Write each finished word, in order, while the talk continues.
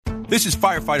This is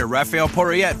firefighter Raphael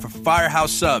Porriette for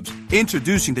Firehouse Subs.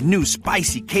 Introducing the new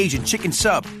spicy Cajun chicken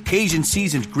sub. Cajun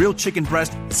seasoned grilled chicken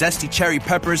breast, zesty cherry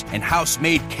peppers, and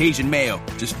house-made Cajun mayo.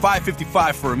 Just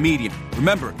 $5.55 for a medium.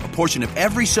 Remember, a portion of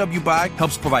every sub you buy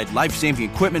helps provide life-saving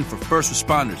equipment for first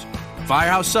responders.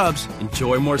 Firehouse Subs.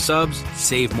 Enjoy more subs,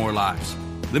 save more lives.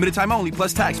 Limited time only,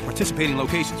 plus tax. Participating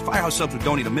locations. Firehouse Subs will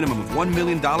donate a minimum of $1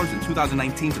 million in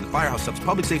 2019 to the Firehouse Subs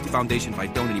Public Safety Foundation by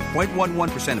donating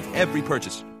 0.11% of every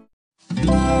purchase.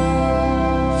 Feral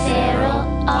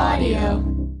Audio.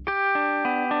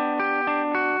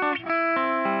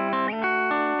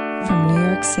 From New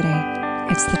York City,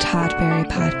 it's the Todd Barry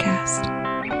Podcast.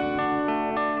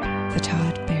 The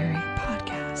Todd Barry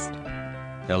Podcast.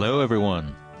 Hello,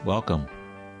 everyone. Welcome.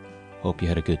 Hope you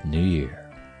had a good New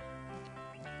Year.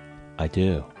 I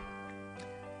do.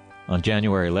 On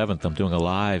January 11th, I'm doing a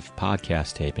live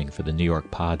podcast taping for the New York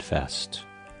Podfest.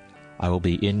 I will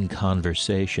be in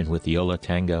conversation with Yola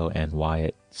Tango and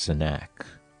Wyatt Cenac.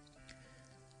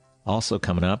 Also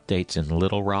coming up, dates in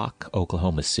Little Rock,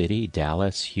 Oklahoma City,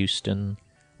 Dallas, Houston,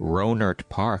 Rohnert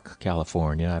Park,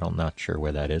 California. I'm not sure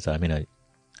where that is. I mean, I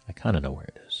kind of know where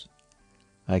it is.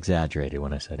 I exaggerated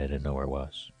when I said I didn't know where it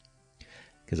was,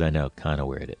 because I know kind of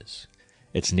where it is.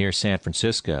 It's near San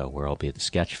Francisco, where I'll be at the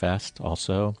Sketch Fest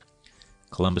also.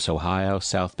 Columbus, Ohio,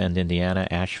 South Bend, Indiana,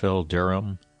 Asheville,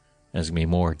 Durham. There's going to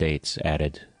be more dates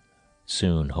added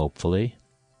soon, hopefully.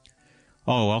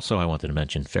 Oh, also I wanted to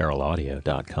mention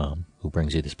feralaudio.com, who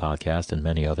brings you this podcast and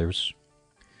many others.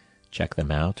 Check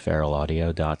them out,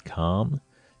 feralaudio.com.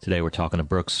 Today we're talking to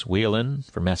Brooks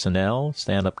Wheelan from SNL,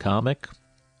 stand-up comic.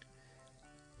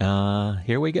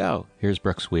 Here we go. Here's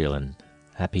Brooks Wheelan.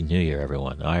 Happy New Year,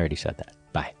 everyone. I already said that.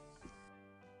 Bye.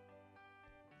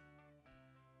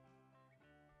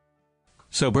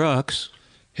 So, Brooks.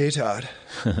 Hey, Todd.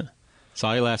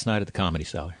 Saw you last night at the Comedy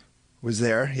Cellar. Was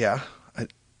there, yeah.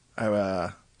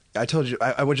 I told you,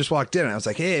 I just walked in and I was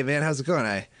like, hey, man, how's it going?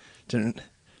 I didn't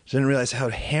realize how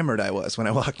hammered I was when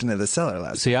I walked into the cellar last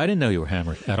night. See, I didn't know you were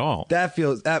hammered at all. That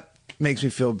makes me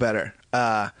feel better.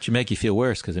 It should make you feel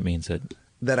worse because it means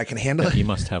that I can handle it. You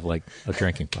must have like a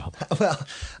drinking problem.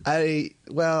 I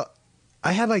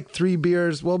had like 3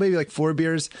 beers, maybe like 4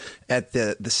 beers at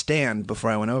the stand before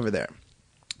I went over there.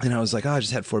 And I was like, I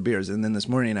just had 4 beers. And then this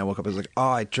morning I woke up, I was like,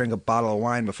 I drank a bottle of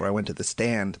wine before I went to the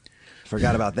stand.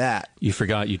 Forgot about that. You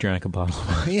forgot you drank a bottle of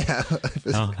wine? Yeah.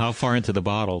 How far into the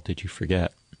bottle did you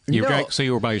forget? So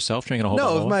you were by yourself drinking a whole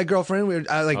bottle? No, with my girlfriend.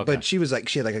 But she was like,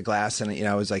 she had like a glass and,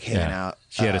 I was like hanging out.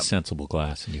 She had a sensible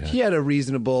glass. And She had a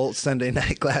reasonable Sunday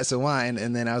night glass of wine.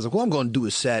 And then I was like, I'm going to do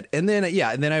a set. And then,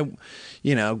 and then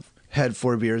I, had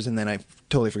 4 beers and then I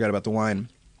totally forgot about the wine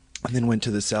and then went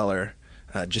to the cellar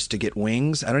just to get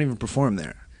wings. I don't even perform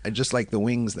there. I just like the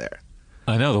wings there.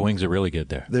 I know, the wings are really good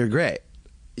there. They're great.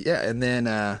 Yeah, and then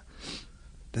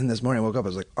this morning I woke up, I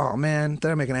was like, oh man,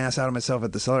 did I make an ass out of myself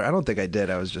at the cellar? I don't think I did.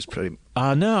 I was just pretty...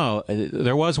 No,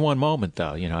 there was one moment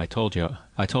though. I told you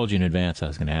in advance I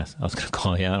was going to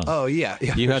call you out on. Oh yeah.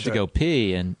 You had to go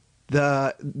pee and...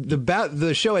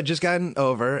 The show had just gotten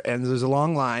over and there was a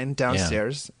long line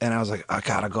downstairs and I was like, I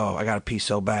gotta go. I gotta pee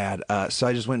so bad. So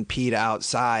I just went and peed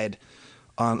outside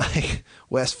on like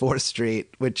West 4th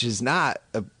Street, which is a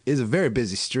very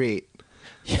busy street.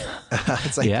 Yeah,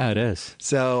 it's like, yeah, it is.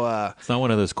 So it's not one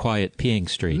of those quiet peeing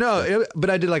streets. No, but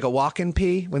I did like a walk-in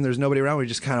pee when there's nobody around. We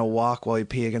just kind of walk while you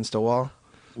pee against a wall.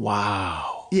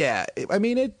 Wow. Yeah, it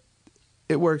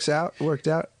works out. It worked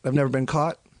out. I've never been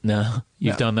caught. No,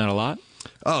 you've done that a lot.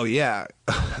 Oh yeah,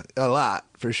 a lot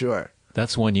for sure.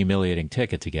 That's one humiliating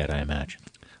ticket to get, I imagine.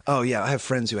 Oh yeah, I have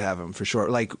friends who have them for sure.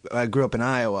 Like I grew up in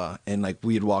Iowa, and like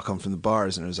we'd walk home from the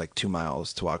bars, and it was like 2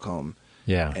 miles to walk home.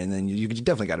 Yeah, and then you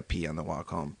definitely got to pee on the walk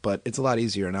home, but it's a lot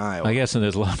easier in Iowa. I guess, and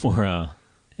there's a lot more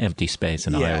empty space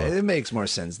in Iowa. Yeah, it makes more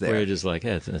sense there. Where you're just like,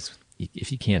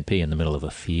 if you can't pee in the middle of a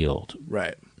field,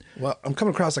 right? Well, I'm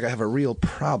coming across like I have a real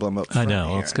problem up front. I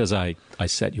know. Here. It's because I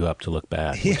set you up to look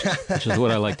bad, which is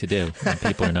what I like to do. When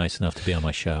people are nice enough to be on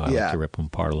my show, I like to rip them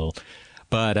apart a little.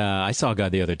 But I saw a guy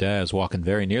the other day. I was walking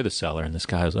very near the cellar, and this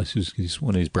guy was like, he's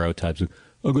one of these bro types. Like,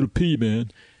 I'm going to pee,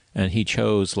 man. And he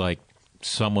chose, like,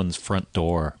 someone's front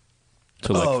door.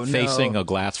 So, facing a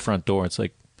glass front door. It's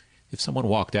like, if someone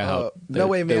walked out,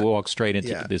 they walk straight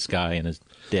into this guy and his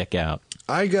dick out.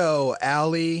 I go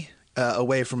alley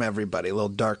away from everybody, a little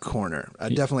dark corner. I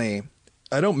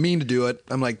don't mean to do it.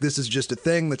 I'm like, this is just a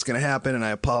thing that's going to happen, and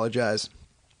I apologize.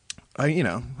 I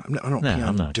don't pee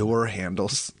on door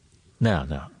handles.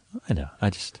 No, I know.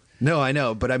 No, I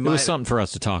know, but I It might. was something for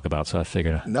us to talk about, so I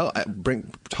figured. No,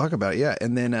 talk about it, yeah.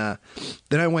 And then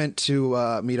I went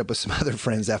to meet up with some other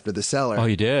friends after the cellar. Oh,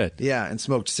 you did? Yeah, and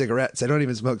smoked cigarettes. I don't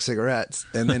even smoke cigarettes.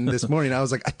 And then this morning I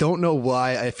was like, I don't know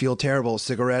why I feel terrible.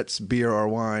 Cigarettes, beer, or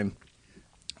wine.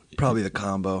 Probably the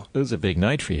combo. It was a big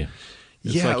night for you.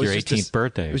 It's Yeah, like it was your just 18th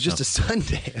birthday. It was just a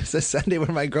Sunday. It was a Sunday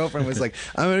where my girlfriend was like,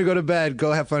 I'm going to go to bed.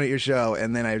 Go have fun at your show.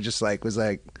 And then I just was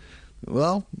like,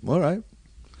 well, all right.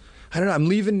 I don't know. I'm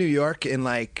leaving New York in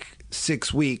like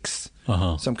 6 weeks.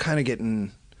 Uh-huh. So I'm kind of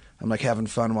I'm like having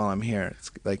fun while I'm here. It's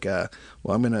like, well,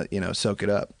 I'm going to, soak it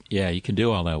up. Yeah, you can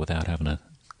do all that without having to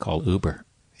call Uber.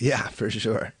 Yeah, for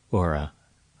sure. Or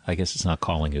I guess it's not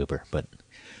calling Uber, but...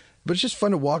 But it's just fun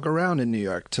to walk around in New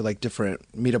York to like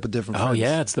meet up with different friends. Oh,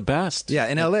 yeah, it's the best. Yeah,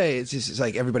 in LA, it's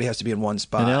like everybody has to be in one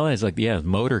spot. In LA, it's like,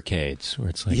 motorcades, where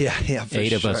it's like Yeah, for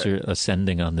 8 of us sure. are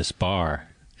ascending on this bar,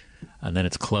 and then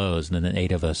it's closed, and then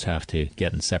 8 of us have to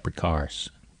get in separate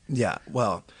cars. Yeah,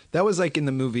 well, that was like in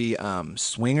the movie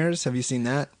Swingers. Have you seen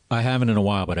that? I haven't in a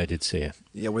while, but I did see it.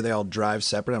 Yeah, where they all drive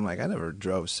separate. I'm like, I never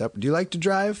drove separate. Do you like to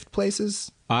drive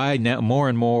places? More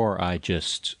and more, I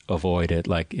just avoid it.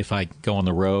 Like, if I go on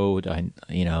the road,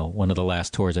 one of the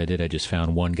last tours I did, I just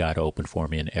found one guy to open for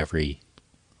me in every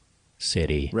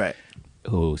city. Right.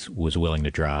 Who was willing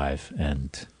to drive.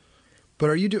 And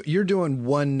But you're doing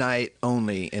one night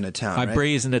only in a town, I right?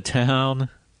 breeze into town.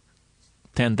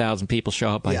 10,000 people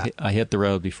show up. Yeah. I hit the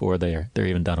road before they're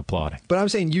even done applauding. But I'm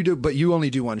saying you do, but you only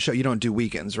do one show. You don't do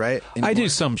weekends, right? I do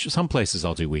some places.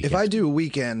 I'll do weekends. If I do a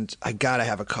weekend, I gotta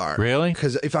have a car. Really?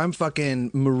 Because if I'm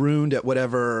fucking marooned at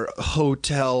whatever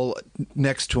hotel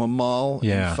next to a mall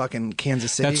in fucking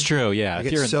Kansas City, that's true. Yeah, I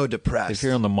get so depressed. If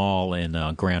you're in the mall in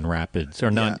Grand Rapids, or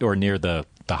or near the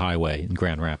highway in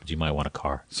Grand Rapids, you might want a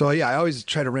car. So yeah, I always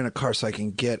try to rent a car so I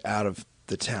can get out of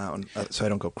the town, so I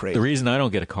don't go crazy. The reason I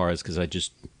don't get a car is because I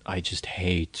just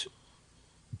hate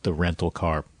the rental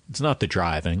car. It's not the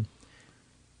driving.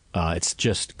 It's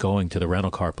just going to the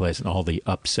rental car place and all the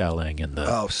upselling and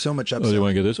the so much upselling. Oh, you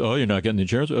want to get this? Oh, you're not getting the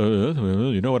insurance?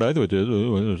 You know what I would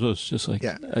do? It's just like,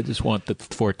 I just want the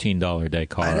 $14 a day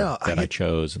car I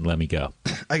chose and let me go.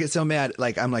 I get so mad.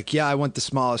 Like, I'm like, yeah, I want the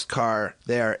smallest car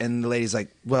there. And the lady's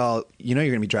like, well, you're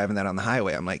going to be driving that on the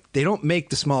highway. I'm like, they don't make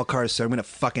the small cars, so I'm going to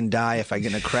fucking die if I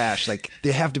get in a crash. Like,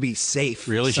 they have to be safe.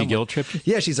 Really? She guilt tripped you?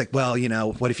 Yeah, she's like, well,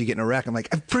 what if you get in a wreck? I'm like,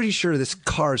 I'm pretty sure this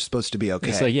car is supposed to be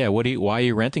okay. It's like, yeah, why are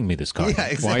you renting me this car? Yeah,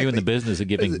 exactly. Why are you in the business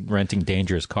of renting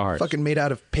dangerous cars? Fucking made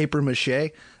out of paper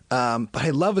mache. But I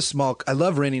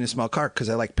love renting a small car because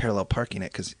I like parallel parking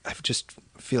it because I just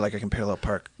feel like I can parallel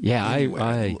park. Yeah,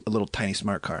 a little tiny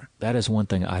smart car. That is one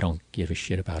thing I don't give a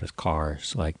shit about is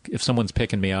cars. Like if someone's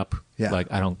picking me up,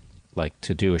 like I don't like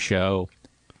to do a show.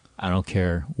 I don't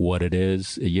care what it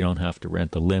is. You don't have to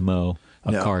rent a limo,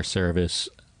 car service.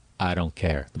 I don't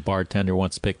care. The bartender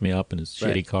wants to pick me up in his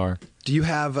shitty car. Do you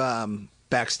have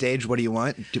backstage? What do you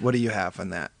want? What do you have on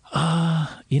that? I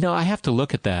have to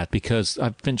look at that because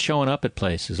I've been showing up at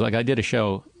places. Like I did a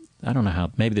show, I don't know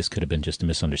how, maybe this could have been just a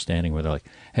misunderstanding where they're like,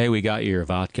 hey, we got your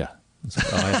vodka. It's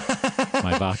like,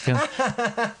 my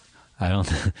vodka?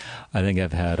 I think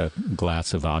I've had a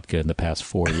glass of vodka in the past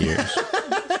 4 years.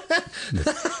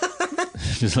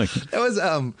 Just like that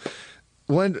was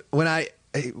when I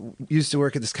used to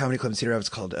work at this comedy club in Cedar Rapids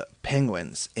called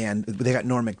Penguins, and they got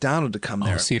Norm Macdonald to come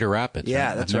there. Oh, Cedar Rapids.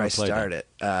 Yeah, that's where I started.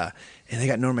 And they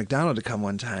got Norm Macdonald to come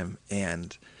one time,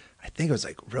 and I think it was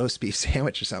like roast beef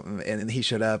sandwich or something. And he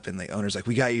showed up, and the owner's like,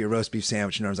 "We got you your roast beef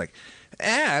sandwich." And Norm's like,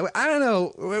 I don't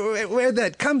know where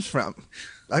that comes from.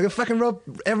 Like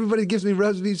everybody gives me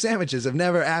roast beef sandwiches. I've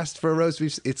never asked for a roast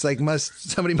beef. It's like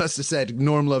somebody must have said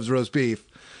Norm loves roast beef.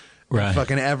 Right.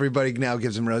 Fucking everybody now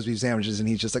gives him roast beef sandwiches, and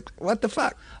he's just like, "What the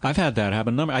fuck?" I've had that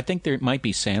happen. I think there might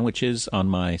be sandwiches on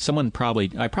my.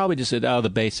 I probably just said, "Oh, the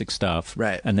basic stuff,"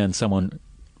 right? And then someone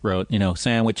wrote,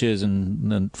 sandwiches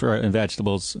and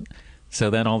vegetables. So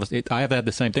then I have had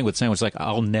the same thing with sandwiches. Like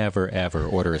I'll never ever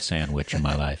order a sandwich in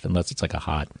my life unless it's like a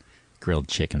hot grilled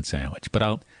chicken sandwich.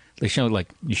 But they show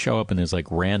you show up and there's like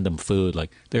random food. Like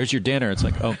there's your dinner. It's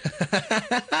like, oh,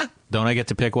 don't I get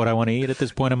to pick what I want to eat at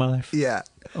this point in my life? Yeah.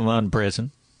 I'm on prison.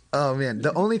 Oh man,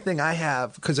 the only thing I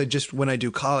have because when I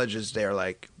do colleges, they're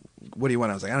like, "What do you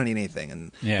want?" I was like, "I don't need anything."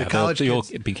 And the college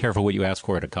kids, you'll be careful what you ask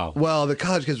for at a college. Well, the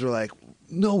college kids were like,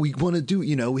 "No, we want to do."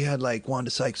 We had like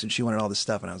Wanda Sykes, and she wanted all this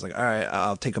stuff, and I was like, "All right,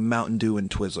 I'll take a Mountain Dew and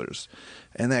Twizzlers."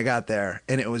 And then I got there,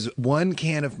 and it was one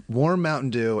can of warm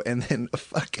Mountain Dew and then a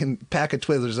fucking pack of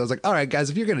Twizzlers. I was like, "All right, guys,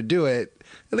 if you're gonna do it,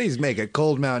 at least make a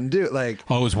cold Mountain Dew." Like,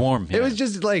 it was warm. Yeah. It was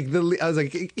just like I was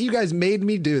like, "You guys made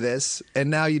me do this, and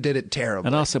now you did it terribly."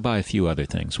 And also buy a few other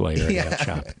things while you're out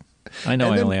shopping. I know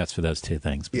And I then- only asked for those two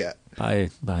things. But Yeah.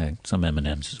 buy some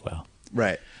M&Ms as well.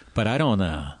 Right. But I don't.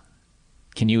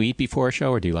 Can you eat before a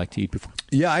show, or do you like to eat before?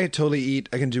 Yeah, I totally eat.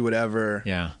 I can do whatever.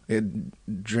 Yeah.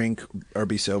 Drink or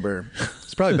be sober.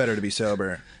 It's probably better to be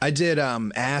sober. I did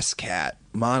Ass Cat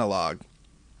monologue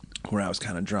where I was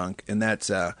kind of drunk, and that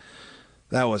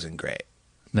wasn't great.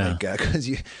 No.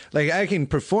 Because I can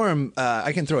perform,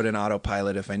 I can throw it in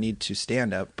autopilot if I need to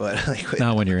stand up, but like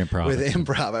Not when you're improv. with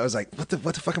improv, I was like, what the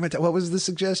fuck am I? What was the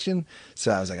suggestion? So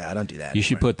I was like, I don't do that. You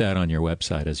should anymore. put that on your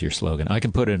website as your slogan. I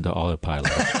can put it into autopilot.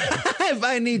 if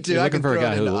I need to. You're I looking can for a throw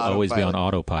guy it who into will always be on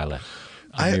autopilot. autopilot.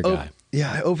 I'm your guy.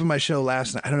 Yeah, I opened my show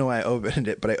last night. I don't know why I opened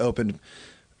it, but I opened.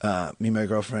 Me and my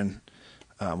girlfriend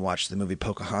watched the movie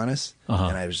Pocahontas, Uh-huh.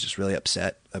 and I was just really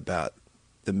upset about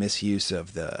the misuse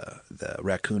of the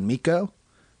raccoon Miko.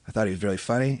 I thought he was really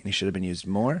funny, and he should have been used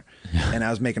more. And I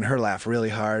was making her laugh really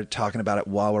hard, talking about it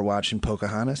while we're watching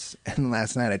Pocahontas. And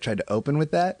last night I tried to open with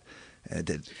that, and it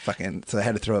did so I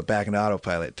had to throw it back into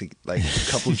autopilot to like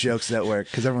a couple jokes that work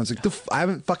because everyone's like, I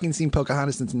haven't fucking seen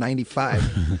Pocahontas since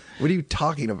 '95. What are you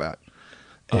talking about?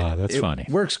 That's It funny.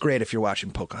 works great if you're watching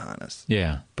Pocahontas.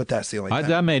 Yeah. But that's the only time.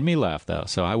 That made me laugh, though.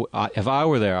 So if I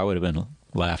were there, I would have been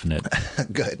laughing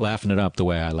it up the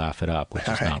way I laugh it up, which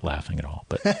is not laughing at all.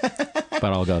 But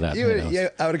I'll go that. I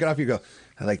would have got off. You go.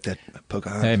 I like that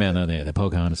Pocahontas. Hey man, the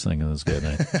Pocahontas thing was good.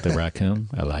 The raccoon,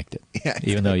 I liked it. Yeah,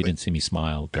 Even though you exactly. didn't see me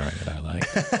smile during it, I liked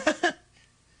it.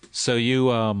 So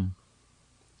you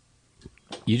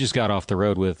just got off the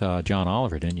road with John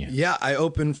Oliver, didn't you? Yeah, I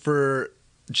opened for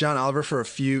John Oliver for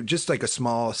just like a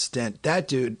small stint. That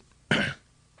dude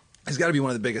has got to be one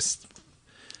of the biggest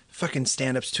fucking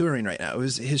stand-ups touring right now.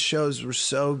 His shows were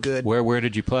so good. Where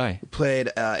did you play?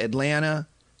 Played Atlanta.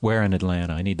 Where in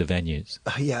Atlanta? I need the venues.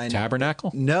 Yeah, I know.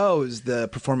 Tabernacle? No, it was the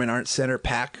Performing Arts Center,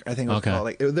 PAC, I think it was Okay. called.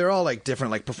 Like they're all like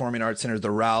different, like Performing Arts Centers. The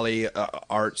Raleigh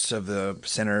Arts of the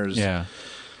centers. Yeah.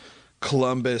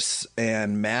 Columbus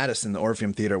and Madison, the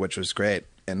Orpheum Theater, which was great.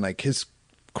 And like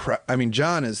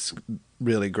John is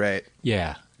really great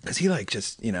Yeah. because he like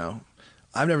just,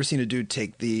 I've never seen a dude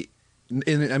take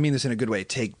and I mean this in a good way,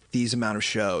 take these amount of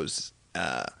shows,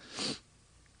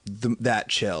 that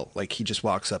chill. Like he just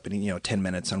walks up and, 10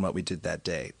 minutes on what we did that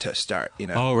day to start,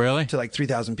 Oh, really? to like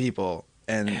 3,000 people.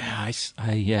 And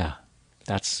Yeah,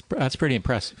 that's pretty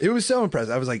impressive. it was so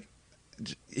impressive. I was like,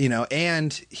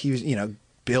 and he was,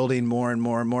 building more and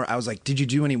more and more. I was like, did you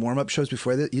do any warm-up shows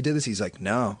before that you did this? He's like,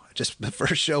 no, just the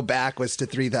first show back was to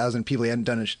 3,000 people. He hadn't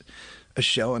done a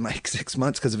show in like 6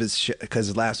 months because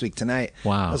of last week tonight.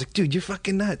 Wow. I was like, dude, you're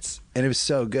fucking nuts. And it was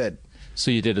so good.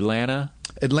 So you did Atlanta?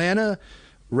 Atlanta,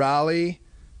 Raleigh,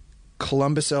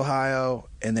 Columbus, Ohio,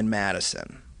 and then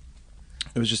Madison.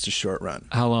 It was just a short run.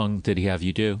 How long did he have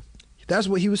you do? That's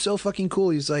what he was so fucking cool.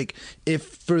 He's like, if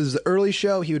for the early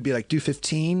show, he would be like, do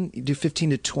 15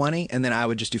 to 20, and then I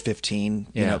would just do 15,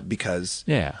 Yeah. because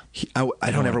Yeah.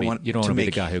 I don't ever want You don't to want to be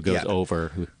make the guy who goes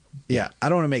over. Yeah, I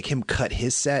don't want to make him cut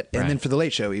his set. And then Right. for the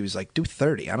late show, he was like, do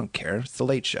 30. I don't care. It's the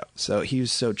late show. So he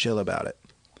was so chill about it.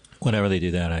 Whenever they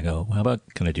do that, I go, how about,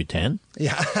 can I do 10?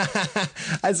 Yeah,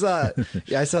 I saw the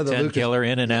 10 Lucas. killer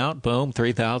in and out, boom,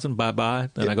 3,000, bye-bye.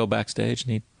 Then I go backstage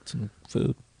and eat some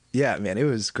food. Yeah, man, it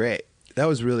was great. That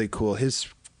was really cool. His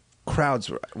crowds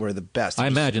were the best. I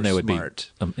imagine were they would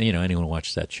smart. be, anyone who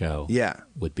watched that show Yeah.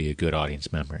 would be a good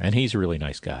audience member. And he's a really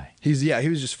nice guy. He was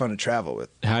just fun to travel with.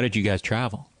 How did you guys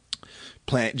travel?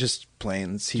 Just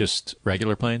planes. Just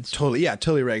regular planes?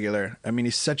 Totally regular. I mean,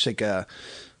 he's such like a,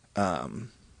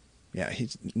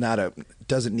 he's not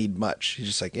doesn't need much. He's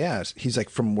just like, he's like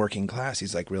from working class.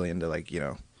 He's like really into like,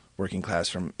 working class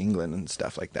from England and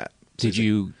stuff like that. So Did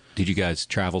you guys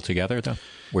travel together, though?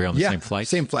 Were you on the same flights?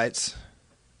 Same flights.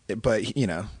 But,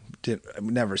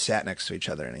 never sat next to each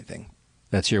other or anything.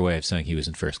 That's your way of saying he was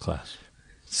in first class.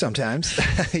 Sometimes.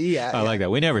 Yeah. I like that.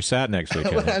 We never sat next to each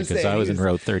What other I'm because saying I was in is-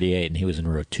 row 38 and he was in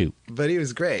row 2. But he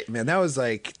was great, man. That was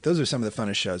like, those are some of the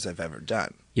funnest shows I've ever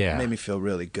done. Yeah. It made me feel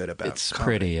really good about It's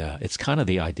comedy. pretty, it's kind of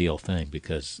the ideal thing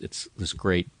because it's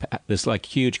this like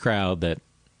huge crowd that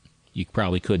you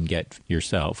probably couldn't get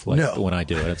yourself. Like No. when I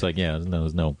do it, it's like,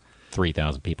 there's no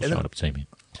 3,000 people showing up to see me.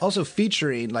 Also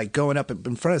featuring, like going up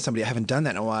in front of somebody, I haven't done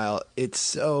that in a while. It's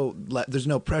so, there's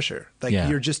no pressure. Like Yeah.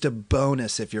 you're just a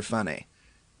bonus if you're funny.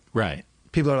 Right.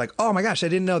 People are like, oh my gosh, I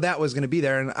didn't know that was going to be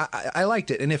there. And I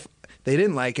liked it. And if they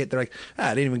didn't like it, they're like,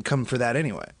 I didn't even come for that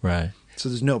anyway. Right. So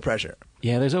there's no pressure.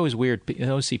 Yeah, there's always I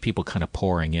always see people kind of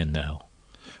pouring in though.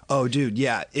 Oh, dude,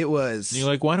 yeah, it was. And you're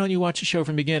like, why don't you watch the show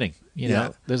from the beginning? Yeah.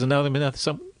 There's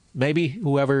maybe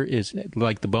whoever is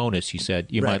like the bonus you said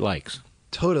you Right. might like.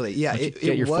 Totally, yeah. Why don't you It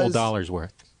get your was, full dollar's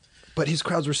worth. but his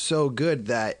crowds were so good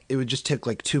that it would just take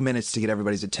like 2 minutes to get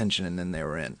everybody's attention, and then they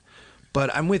were in. But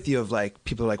I'm with you of like,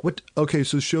 people are like, what? Okay,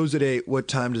 so show's at 8. What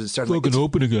time does it start? Fucking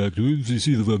opening act. You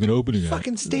see the fucking opening act.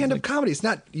 Fucking stand-up comedy. It's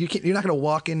not, you're not going to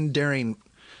walk in during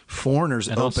Foreigner's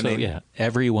And opening. also, yeah,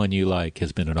 everyone you like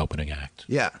has been an opening act.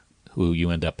 Yeah. Who you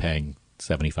end up paying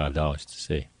 $75 to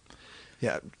see.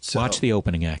 Yeah. So, Watch the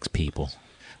opening acts, people.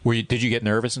 Did you get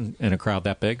nervous in a crowd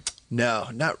that big? No,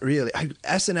 not really. I did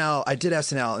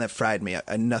SNL, and that fried me.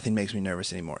 Nothing makes me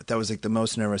nervous anymore. That was like the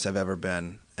most nervous I've ever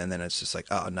been. And then it's just like,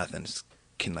 oh, nothing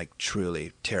can like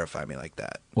truly terrify me like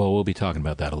that. Well, we'll be talking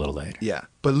about that a little later. Yeah.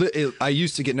 But I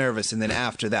used to get nervous, and then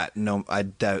after that, no,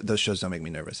 those shows don't make me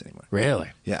nervous anymore. Really?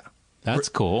 Yeah. That's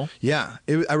cool. Yeah.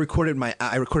 I recorded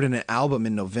an album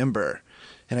in November,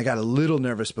 and I got a little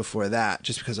nervous before that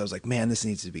just because I was like, man, this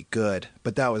needs to be good.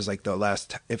 But that was like the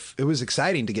last, if it was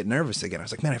exciting to get nervous again. I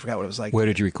was like, man, I forgot what it was like. Where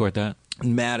did you record that?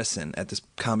 In Madison at this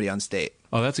Comedy on State.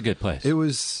 Oh, that's a good place. It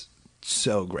was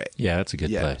so great. Yeah, that's a good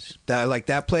Yeah. place.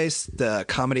 That place, the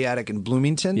Comedy Attic in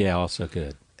Bloomington. Yeah, also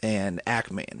good. And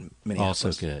Acme in Minneapolis.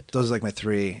 Also good. Those are like my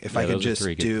 3. If I could those are just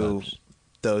 3 good do clubs.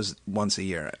 those once a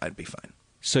year, I'd be fine.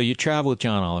 So you travel with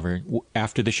John Oliver.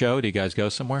 After the show, do you guys go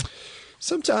somewhere?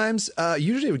 Sometimes,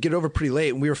 usually it would get over pretty late,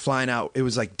 and we were flying out. It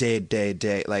was like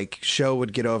day. Like, show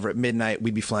would get over at midnight.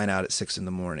 We'd be flying out at 6 in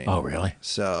the morning. Oh, really?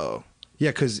 So,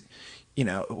 yeah, because,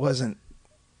 it wasn't,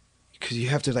 because you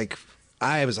have to, like,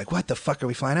 I was like, what the fuck are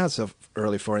we flying out so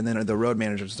early for? And then the road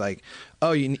manager was like,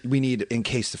 oh, we need, in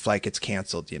case the flight gets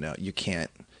canceled, you can't.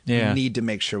 Yeah. You need to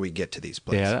make sure we get to these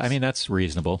places. Yeah, I mean, that's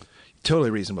reasonable. Totally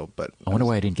reasonable, but I wonder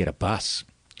why I didn't get a bus.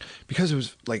 because it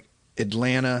was like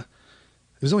Atlanta.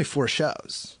 It was only 4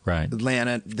 shows. Right.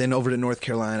 Atlanta, then over to North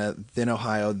Carolina, then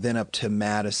Ohio, then up to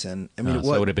Madison. I mean,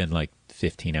 So it would have been like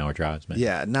 15-hour drives, man.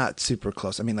 yeah, not super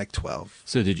close. I mean, like 12.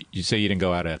 So did you say you didn't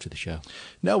go out after the show?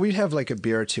 No, we'd have like a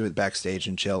beer or two at backstage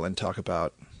and chill and talk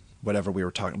about whatever we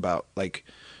were talking about. Like,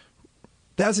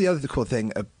 that's the other cool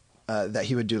thing that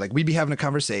he would do. Like, we'd be having a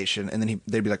conversation, and then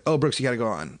they'd be like, "Oh, Brooks, you got to go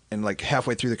on." And like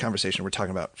halfway through the conversation, we're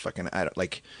talking about fucking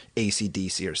like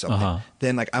AC/DC or something. Uh-huh.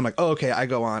 Then like I'm like, "Oh, okay." I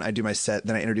go on. I do my set.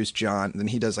 Then I introduce John. Then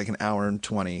he does like an hour and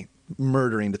 20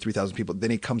 murdering to 3,000 people.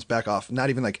 Then he comes back off, not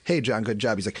even like, "Hey, John, good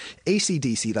job." He's like,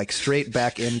 AC/DC, like straight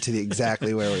back into the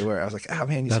exactly where we were. I was like, "Oh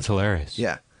man, That's hilarious.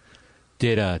 yeah."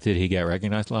 Did he get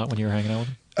recognized a lot when you were hanging out with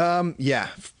him? Yeah,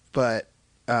 but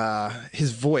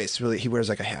his voice really, he wears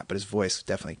like a hat, but his voice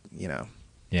definitely,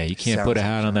 Yeah, you can't put a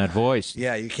hat on that voice.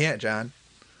 yeah, you can't, John.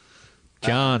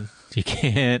 John, you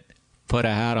can't put a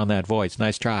hat on that voice.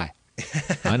 Nice try.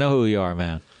 I know who you are,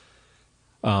 man.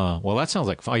 Well, that sounds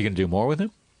like fun. Are you going to do more with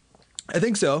him? I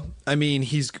think so. I mean,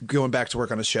 he's going back to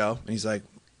work on his show, and he's like,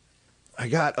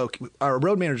 our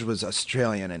road manager was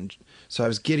Australian, and so I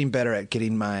was getting better at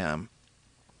getting my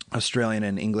Australian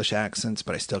and English accents,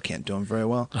 but I still can't do them very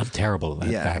well. I'm terrible at that.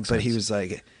 Yeah, accents. but he was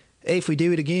like, "Hey, if we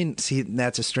do it again, see,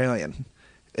 that's Australian.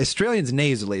 Australian's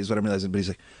nasally is what I'm realizing." But he's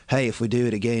like, "Hey, if we do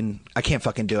it again, I can't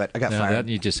fucking do it. I got No, fired. that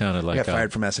you just sounded I like got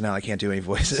fired from SNL. I can't do any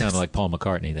voices." sounded like Paul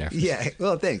McCartney there. Yeah.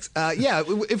 Well, thanks. Yeah,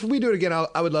 if we do it again,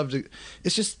 I would love to.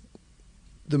 It's just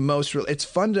the most. It's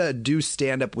fun to do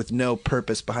stand up with no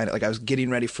purpose behind it. Like, I was getting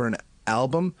ready for an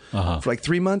album for like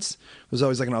 3 months. It was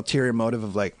always like an ulterior motive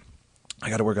of like, I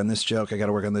got to work on this joke. I got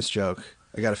to work on this joke.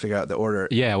 I got to figure out the order.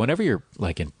 Yeah, whenever you're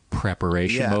like in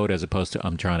preparation Yeah. mode as opposed to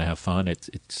I'm trying to have fun,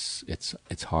 it's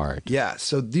hard. Yeah.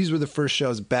 So these were the first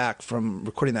shows back from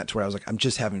recording that tour. I was like, I'm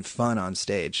just having fun on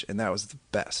stage, and that was the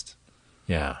best.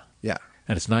 Yeah. Yeah.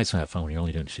 And it's nice to have fun when you're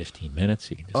only doing 15 minutes.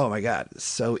 You can just, Oh my God, it's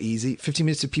so easy. 15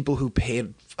 minutes to people who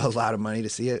paid a lot of money to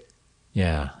see it.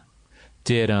 Yeah.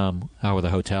 How were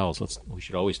the hotels? We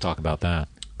should always talk about that.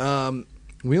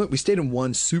 We stayed in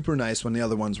one super nice one. The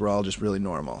other ones were all just really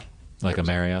normal. Like a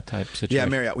Marriott type situation. Yeah,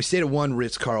 Marriott. We stayed at one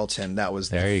Ritz-Carlton. That was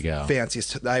There you go.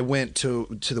 fanciest. I went to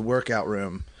the workout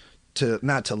room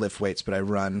not to lift weights, but I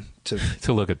run to.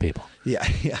 To look at people. Yeah,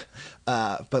 yeah.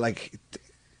 But like,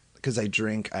 because I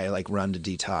drink, I like run to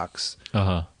detox.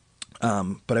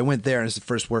 But I went there, and it's the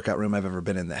first workout room I've ever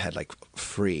been in that had like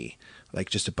free,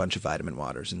 like just a bunch of vitamin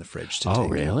waters in the fridge to Oh,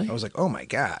 take. really? I was like, oh my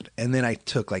God. And then I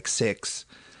took like 6.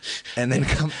 And then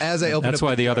as I opened That's up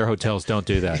why the other hotels don't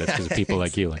do that. It's because of people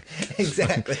like you. Like,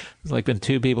 exactly. it's like been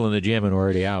 2 people in the gym and we're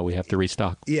already out. We have to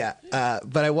restock. Yeah,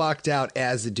 but I walked out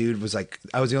as the dude was like,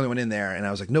 I was the only one in there, and I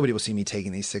was like, nobody will see me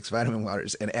taking these 6 vitamin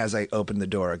waters. And as I opened the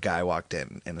door, a guy walked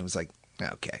in, and it was like,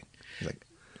 okay. He's like,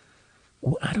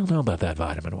 Well, I don't know about that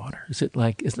vitamin water. Is it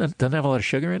like, doesn't it have a lot of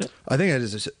sugar in it? I think it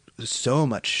is so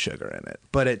much sugar in it,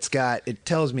 but it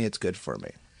tells me it's good for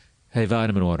me. Hey,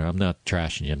 Vitamin Water, I'm not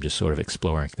trashing you. I'm just sort of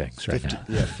exploring things right now.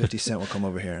 Yeah, 50 Cent will come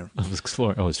over here. I'm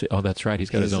exploring. Oh, that's right. He's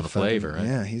got his own flavor, right?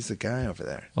 Yeah, he's the guy over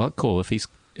there. Well, cool.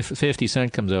 If 50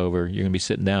 Cent comes over, you're going to be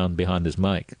sitting down behind his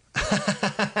mic.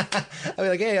 I'll be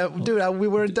like, hey, dude, we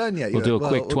weren't done yet. We'll do a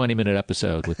quick 20-minute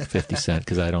episode with 50 Cent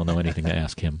because I don't know anything to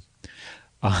ask him.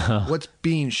 What's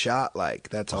being shot like?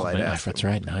 That's all I'd ask. That's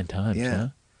right, 9 times. Yeah. Huh?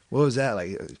 What was that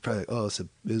like? It was probably, it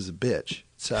was a bitch. It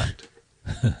sucked.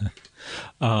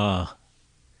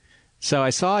 So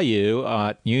I saw you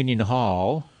at Union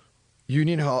Hall.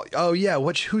 Union Hall. Oh, yeah.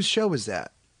 Whose show was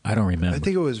that? I don't remember. I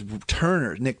think it was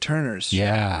Nick Turner's show.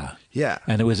 Yeah. Yeah.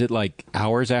 And was it like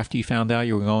hours after you found out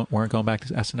you weren't going back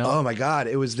to SNL? Oh, my God.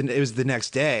 It was the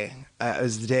next day. It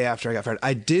was the day after I got fired.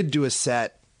 I did do a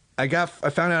set. I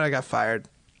found out I got fired.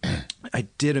 I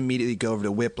did immediately go over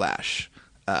to Whiplash.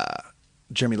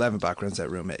 Jeremy Levenbach runs that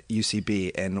room at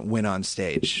UCB and went on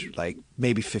stage like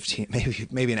maybe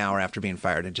an hour after being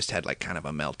fired and just had like kind of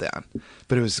a meltdown.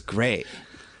 But it was great.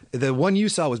 The one you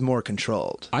saw was more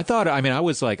controlled. I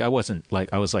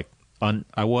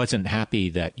wasn't happy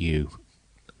that you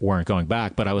weren't going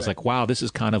back, but I was like, wow, this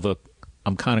is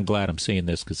I'm kind of glad I'm seeing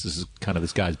this because this is kind of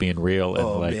this guy's being real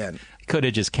and man. Could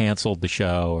have just canceled the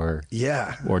show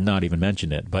or not even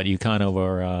mentioned it, but you kind of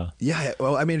are. Yeah,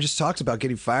 well, I mean, it just talks about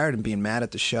getting fired and being mad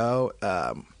at the show,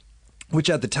 which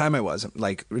at the time I wasn't.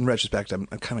 Like in retrospect, I'm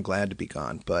kind of glad to be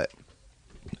gone, but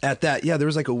at that, yeah, there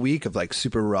was like a week of like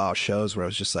super raw shows where I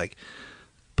was just like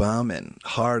bumming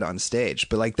hard on stage,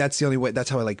 but like that's the only way. That's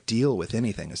how I like deal with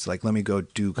anything. It's like let me go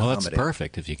do comedy. Well, that's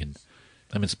perfect if you can.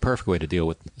 I mean, it's a perfect way to deal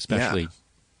with, especially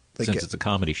since it's a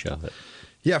comedy show.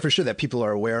 Yeah, for sure, that people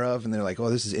are aware of, and they're like,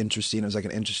 "Oh, this is interesting." It was like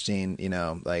an interesting,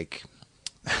 like,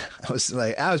 I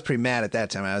was pretty mad at that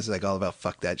time. I was like all about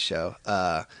fuck that show.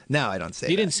 Now I don't say.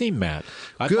 You didn't seem mad.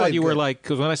 I thought you were like,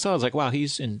 because when I saw, it, I was like, wow, he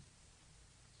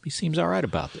seems all right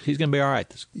about this. He's gonna be all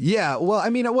right. Yeah, well, I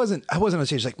mean, I wasn't on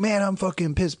stage like, man, I'm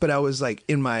fucking pissed, but I was like,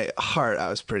 in my heart, I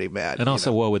was pretty mad. And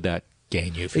also, what would that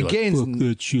gain you? It gains fuck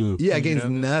that show. Yeah, it gains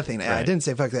nothing. Right. I didn't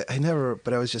say fuck that.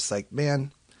 But I was just like,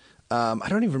 man. I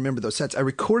don't even remember those sets. I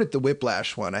recorded the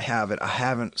Whiplash one. I have it. I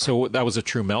haven't. So that was a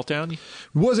true meltdown? It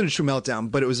wasn't a true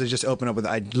meltdown, but it was just open up with,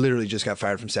 I literally just got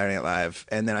fired from Saturday Night Live.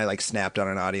 And then I like snapped on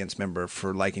an audience member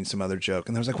for liking some other joke.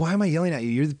 And I was like, why am I yelling at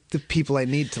you? You're the people I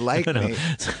need to like me.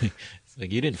 It's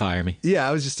like, you didn't fire me. Yeah,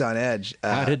 I was just on edge.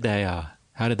 How did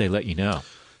they let you know?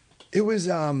 It was,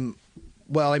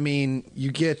 well, I mean, you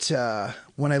get,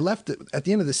 when I left at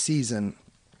the end of the season,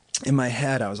 in my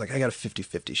head, I was like, I got a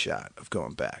 50-50 shot of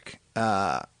going back.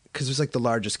 Because it was like the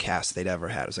largest cast they'd ever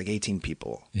had. It was like 18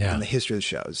 people in the history of the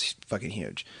show. It was fucking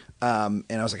huge. And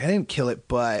I was like, I didn't kill it,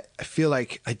 but I feel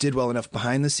like I did well enough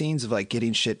behind the scenes of like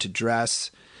getting shit to dress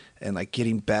and like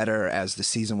getting better as the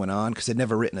season went on because I'd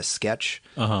never written a sketch.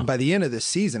 And by the end of the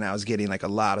season, I was getting like a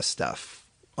lot of stuff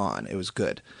on. It was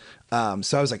good.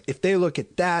 So I was like, if they look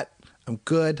at that, I'm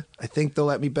good. I think they'll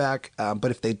let me back.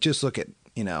 But if they just look at,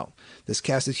 this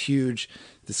cast is huge.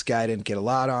 This guy didn't get a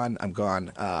lot on. I'm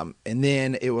gone. And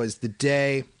then it was the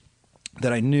day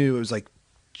that I knew, it was like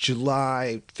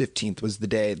July 15th was the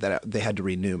day that they had to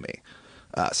renew me.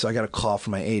 So I got a call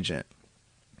from my agent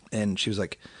and she was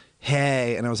like,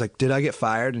 hey, and I was like, did I get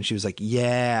fired? And she was like,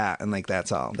 yeah. And like,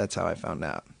 that's all. That's how I found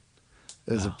out.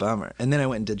 It was a bummer. And then I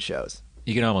went and did shows.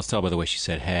 You can almost tell by the way she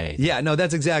said, hey. Yeah, no,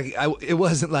 that's exactly, it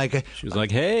wasn't like. She was like,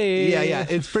 hey. Yeah.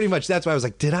 It's pretty much, that's why I was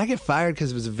like, did I get fired?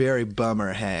 Because it was a very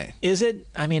bummer, hey. Is it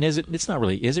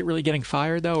really getting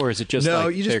fired though? Or is it just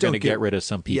they're going to get rid of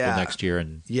some people next year?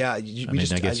 And yeah, I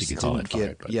guess you could call it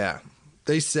fired. But. Yeah.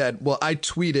 They said, well, I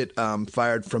tweeted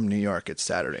fired from New York at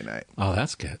Saturday night. Oh,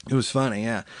 that's good. It was funny,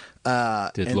 yeah.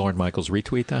 Did Lorne Michaels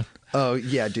retweet that? Oh,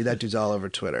 yeah, dude, that dude's all over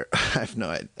Twitter. I have no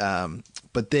idea.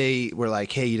 But they were like,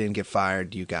 hey, you didn't get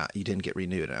fired. You didn't get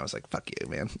renewed. And I was like, fuck you,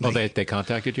 man. Like, they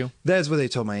contacted you? That's what they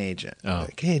told my agent. Oh.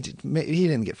 Like, hey, he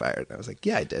didn't get fired. And I was like,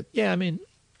 yeah, I did. Yeah, I mean,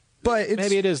 but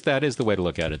maybe that is the way to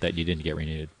look at it, that you didn't get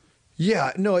renewed.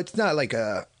 Yeah, no, it's not like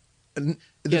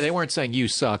they weren't saying you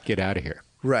suck, get out of here.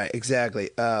 Right,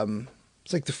 exactly.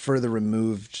 It's like the further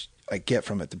removed I get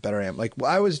from it, the better I am. Like, well,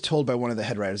 I was told by one of the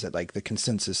head writers that like the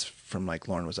consensus from like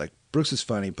Lorne was like, Brooks is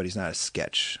funny, but he's not a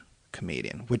sketch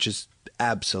comedian, which is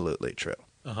absolutely true.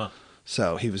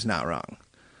 So he was not wrong.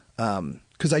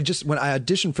 Because when I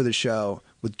auditioned for the show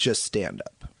with just stand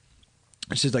up,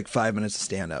 it's just like 5 minutes of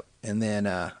stand up, and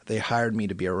then they hired me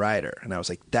to be a writer, and I was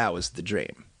like, that was the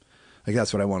dream. Like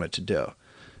that's what I wanted to do.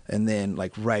 And then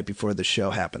like right before the show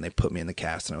happened, they put me in the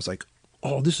cast, and I was like,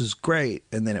 oh, this is great.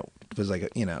 And then it was like,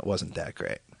 it wasn't that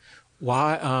great.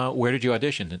 Why? Where did you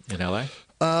audition? In L.A.?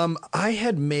 I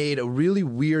had made a really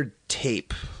weird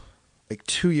tape. like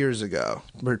 2 years ago,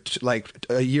 or like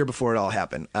a year before it all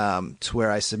happened, to where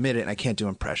I submitted and I can't do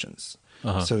impressions.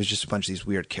 So it was just a bunch of these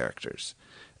weird characters.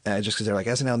 Just because they're like,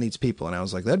 SNL needs people. And I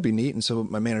was like, that'd be neat. And so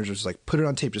my manager was like, put it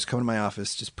on tape. Just come to my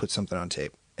office. Just put something on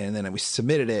tape. And then we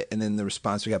submitted it. And then the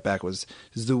response we got back was,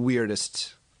 this is the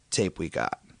weirdest tape we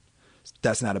got.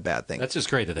 That's not a bad thing. That's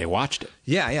just great that they watched it.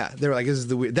 Yeah. They were like, this is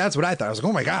the weird. That's what I thought. I was like,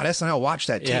 oh my God, SNL watched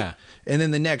that tape. Yeah. And then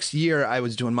the next year I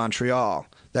was doing Montreal,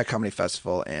 that comedy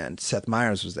festival, and Seth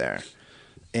Meyers was there.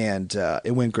 And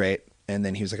it went great. And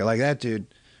then he was like, I like that dude.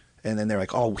 And then they're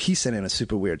like, oh, he sent in a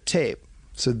super weird tape.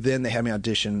 So then they had me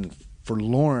audition for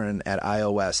Lauren at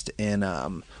IO West in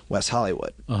West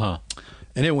Hollywood. And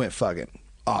it went fucking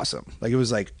awesome. Like, it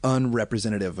was like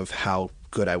unrepresentative of how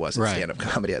good I was at stand-up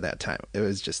comedy at that time. It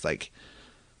was just like,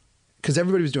 because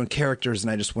everybody was doing characters, and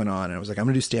I just went on and I was like, I'm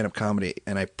going to do stand-up comedy,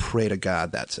 and I pray to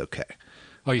God that's okay.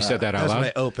 Oh, you said that out loud?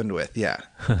 That's what I opened with, yeah.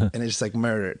 And it just like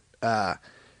murdered. And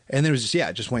then it was just,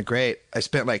 it just went great. I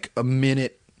spent like a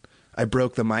minute. I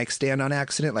broke the mic stand on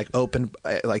accident, like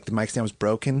like the mic stand was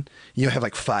broken. You have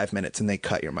like 5 minutes and they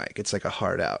cut your mic. It's like a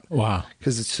hard out. Wow.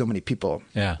 Because it's so many people.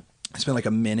 Yeah. I spent like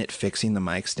a minute fixing the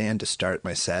mic stand to start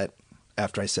my set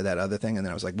after I said that other thing. And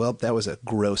then I was like, well, that was a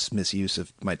gross misuse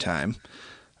of my time.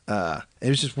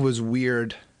 It was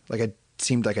weird. Like, I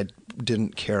seemed like I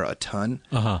didn't care a ton,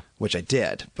 which I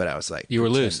did. But I was like, you were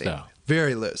loose though.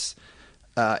 Very loose.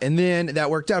 And then that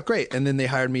worked out great. And then they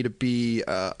hired me to be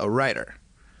a writer.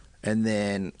 And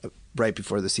then right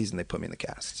before the season, they put me in the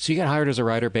cast. So you got hired as a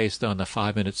writer based on a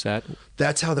 5-minute set?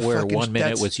 That's how where 1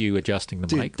 minute was you adjusting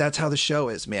the mic? That's how the show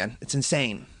is, man. It's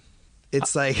insane.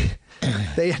 It's like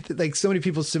they like so many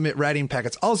people submit writing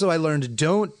packets. Also, I learned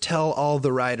don't tell all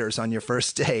the writers on your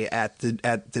first day at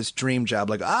this dream job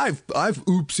like I've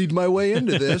oopsied my way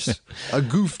into this. I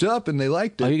goofed up and they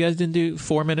liked it. Oh, you guys didn't do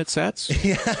 4-minute sets?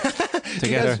 Yeah.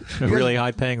 Together, a really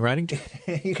high-paying writing job?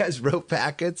 You guys wrote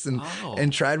packets and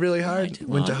tried really hard.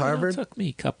 Went to Harvard. It took me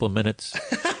a couple of minutes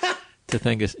to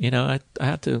think of, I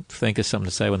had to think of something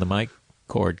to say when the mic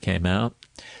cord came out.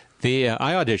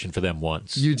 I auditioned for them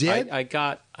once. You did?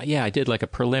 I did like a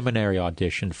preliminary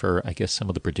audition for, I guess, some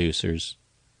of the producers.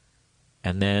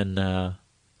 And then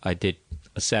I did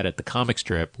a set at the comic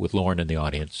strip with Lauren in the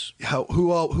audience.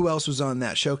 Who else was on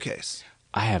that showcase?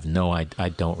 I have I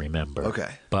don't remember. Okay.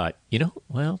 But, I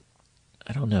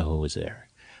don't know who was there.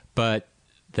 But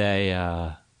they,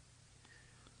 I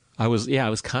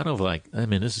was kind of like,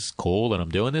 this is cool and I'm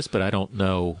doing this, but I don't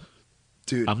know.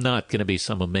 Dude. I'm not going to be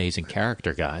some amazing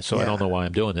character guy, so I don't know why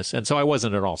I'm doing this. And so I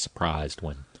wasn't at all surprised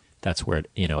when that's where,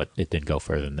 it didn't go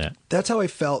further than that. That's how I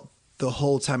felt the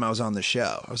whole time I was on the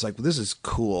show. I was like, well, this is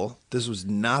cool. This was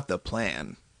not the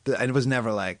plan. I was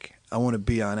never like, I want to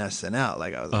be on SNL.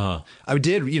 Like, I was, I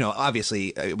did, obviously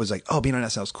it was like, oh, being on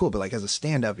SNL is cool. But like, as a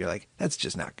stand-up, you're like, that's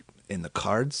just not in the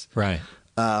cards. Right.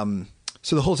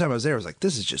 So the whole time I was there, I was like,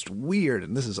 this is just weird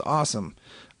and this is awesome.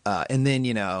 And then,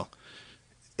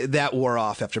 that wore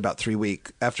off after about 3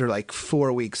 weeks. After like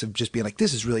 4 weeks of just being like,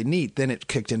 this is really neat. Then it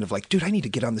kicked into like, dude, I need to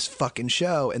get on this fucking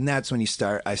show. And that's when I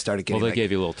started getting. Well, they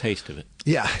gave you a little taste of it.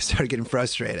 Yeah, I started getting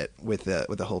frustrated with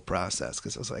the whole process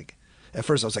because I was like, at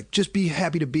first I was like, just be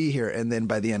happy to be here, and then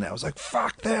by the end I was like,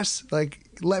 fuck this, like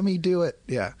let me do it.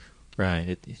 Yeah,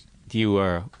 right.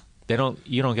 You don't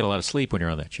get a lot of sleep when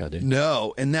you're on that show, do you?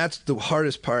 No, and that's the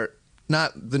hardest part.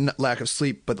 Not the lack of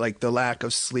sleep, but like the lack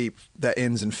of sleep that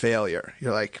ends in failure.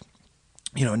 You're like,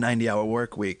 a 90-hour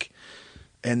work week.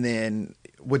 And then,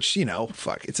 which,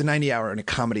 it's a 90-hour in a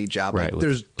comedy job. Right. Like,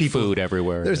 there's people, food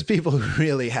everywhere. There's people who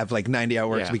really have like 90-hour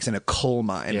work weeks in a coal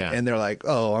mine. Yeah. And they're like,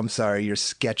 oh, I'm sorry, your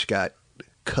sketch got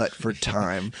cut for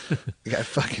time.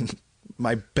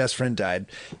 My best friend died.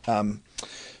 I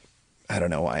don't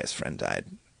know why his friend died.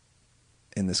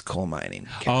 In this coal mining.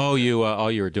 You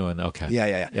were doing, okay.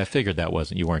 Yeah. I figured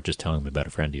you weren't just telling me about a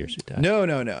friend of yours who died.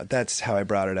 No. That's how I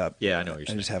brought it up. Yeah, I know what you're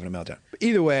saying. I'm just having a meltdown. But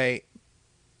either way,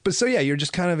 you're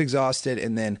just kind of exhausted,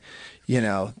 and then,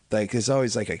 like there's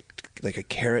always like a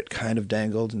carrot kind of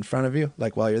dangled in front of you,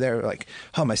 like while you're there, like,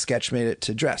 oh, my sketch made it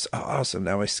to dress. Oh, awesome.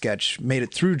 Now my sketch made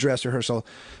it through dress rehearsal.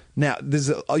 Now, this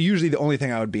is usually the only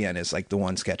thing I would be in is like the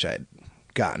one sketch I'd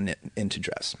gotten it into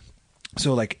dress.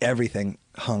 So like everything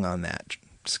hung on that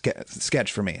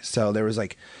sketch for me. So there was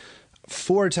like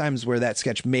 4 times where that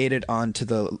sketch made it onto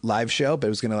the live show, but it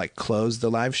was going to like close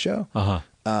the live show.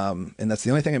 And that's the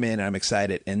only thing I'm in, and I'm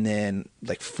excited. And then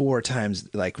like 4 times,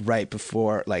 like right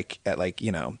before, like at like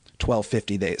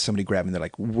 12:50, somebody grabbed me. They're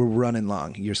like, "We're running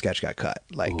long. Your sketch got cut."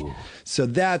 Like, ooh. So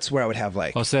that's where I would have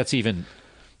like. Oh, so that's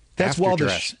That's after while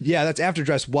dress. that's after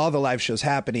dress while the live show's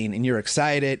happening, and you're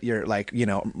excited. You're like,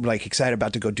 like excited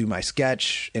about to go do my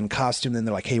sketch in costume. Then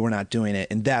they're like, hey, we're not doing it.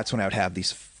 And that's when I would have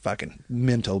these fucking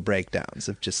mental breakdowns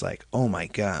of just like, oh my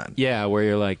God. Yeah, where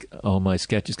you're like, oh, my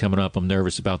sketch is coming up. I'm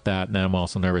nervous about that. And then I'm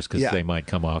also nervous because they might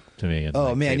come up to me. And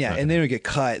oh, man, yeah. And then it would get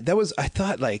cut. That was, I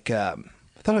thought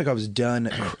I was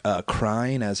done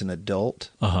crying as an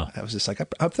adult. I was just like,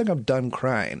 I think I'm done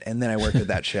crying. And then I worked at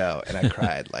that show and I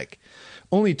cried like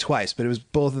only twice, but it was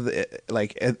both of the,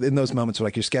 like in those moments where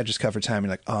like your sketch is cut for time. You're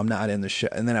like, oh, I'm not in the show.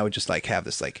 And then I would just like have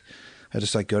this like, I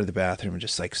just like go to the bathroom and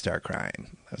just like start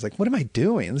crying. I was like, what am I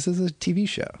doing? This is a TV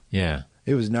show. Yeah.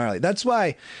 It was gnarly. That's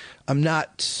why I'm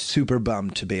not super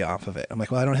bummed to be off of it. I'm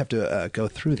like, well, I don't have to go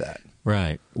through that.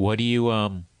 Right. What do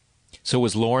you, so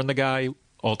was Lorne the guy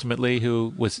ultimately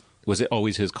who was it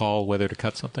always his call whether to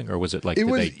cut something, or was it like, did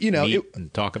they meet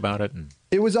and talk about it? And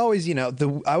it was always,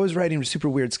 I was writing super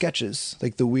weird sketches,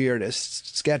 like the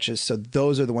weirdest sketches. So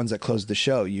those are the ones that closed the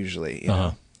show usually, you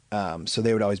know? So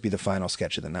they would always be the final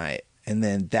sketch of the night. And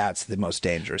then that's the most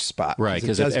dangerous spot. Right,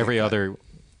 because every other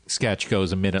sketch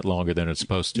goes a minute longer than it's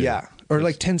supposed to. Yeah, or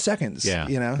like 10 seconds. Yeah,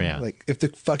 yeah. Like if the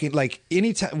fucking, like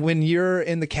anytime when you're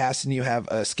in the cast and you have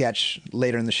a sketch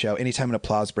later in the show, anytime an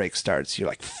applause break starts, you're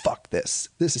like, fuck this.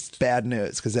 This is bad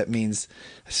news, because that means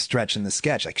stretching the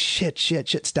sketch. Like, shit,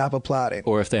 stop applauding.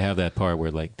 Or if they have that part where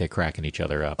like they're cracking each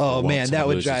other up. Oh, man, that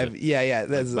would drive. Yeah.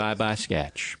 That's bye-bye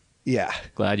sketch. Yeah.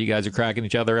 Glad you guys are cracking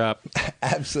each other up.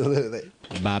 Absolutely.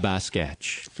 Bye-bye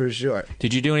sketch. For sure.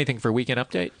 Did you do anything for Weekend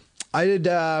Update? I did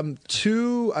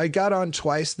I got on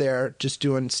twice there just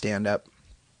doing stand-up.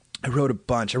 I wrote a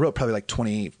bunch. I wrote probably like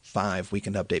 25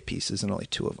 Weekend Update pieces, and only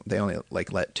 2 of them. They only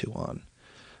like let 2 on,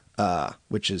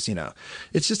 which is,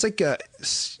 it's just like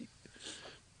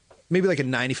maybe like a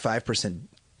 95%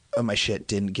 of my shit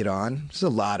didn't get on. There's a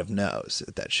lot of no's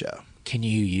at that show. Can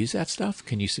you use that stuff?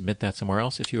 Can you submit that somewhere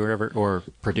else if you were ever, or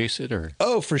produce it, or?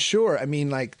 Oh, for sure. I mean,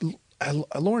 like,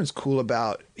 Lauren's cool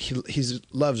about, he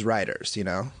loves writers,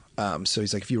 so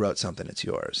he's like, if you wrote something, it's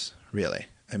yours, really.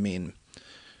 I mean,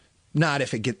 not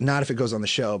if it goes on the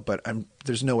show, but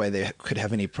there's no way they could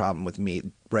have any problem with me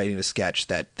writing a sketch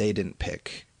that they didn't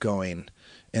pick, going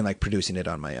and like producing it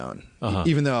on my own.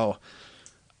 Even though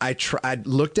I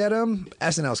looked at them,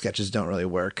 SNL sketches don't really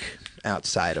work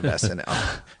outside of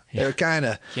SNL. They're kind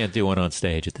of, can't do one on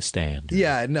stage at the Stand.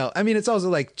 Yeah, no. I mean, it's also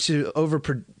like to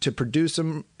produce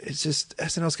them. It's just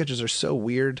SNL sketches are so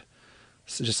weird.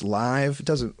 So just live,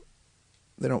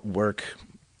 they don't work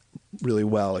really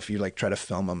well if you like try to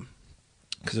film them,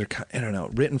 because they're, I don't know,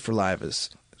 written for live is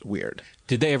weird.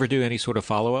 Did they ever do any sort of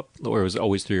follow up, or was it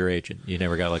always through your agent? You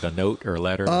never got like a note or a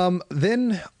letter?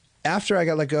 Then after I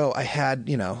got let go, I had,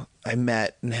 I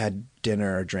met and had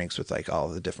dinner or drinks with like all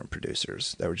the different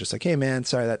producers that were just like, hey man,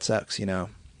 sorry that sucks, the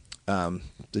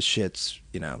shit's,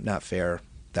 not fair,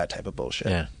 that type of bullshit.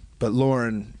 Yeah. But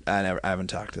Lauren, I haven't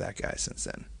talked to that guy since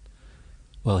then.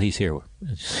 Well, he's here.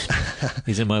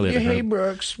 He's in my living room. Hey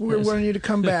Brooks, we're wanting you to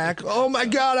come back. Oh my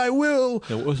God, I will.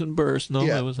 It wasn't personal.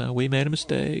 Yeah. It was we made a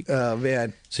mistake. Oh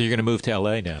man. So you're going to move to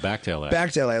LA now, back to LA.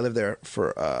 Back to LA. I lived there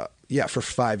for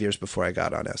 5 years before I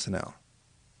got on SNL.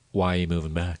 Why are you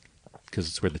moving back? Because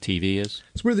it's where the TV is?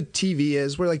 It's where the TV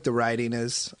is, where like the writing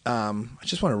is. I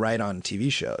just want to write on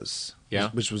TV shows. Yeah.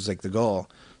 Which was like the goal.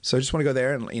 So I just want to go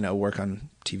there and, work on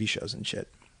TV shows and shit.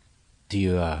 Do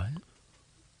you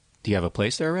have a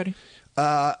place there already?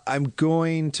 I'm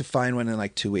going to find one in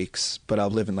like 2 weeks, but I'll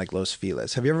live in like Los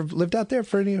Feliz. Have you ever lived out there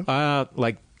for any?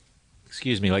 Like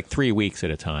 3 weeks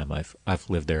at a time. I've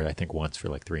lived there, I think, once for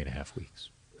like 3.5 weeks.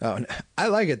 Oh, I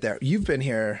like it there. You've been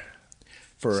here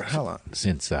for how long?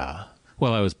 Since I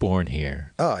was born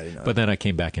here. Oh, I didn't know. But then I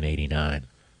came back in '89.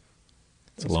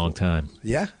 It's a long time.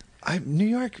 Yeah, New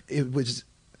York. It was.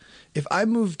 If I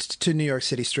moved to New York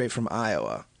City straight from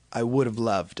Iowa, I would have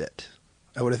loved it.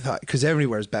 I would have thought, because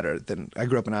everywhere is better than, I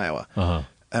grew up in Iowa. And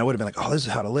I would have been like, oh, this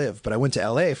is how to live. But I went to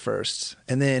LA first,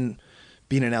 and then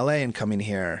being in LA and coming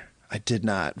here, I did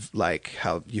not like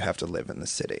how you have to live in the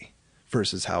city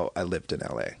versus how I lived in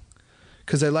LA.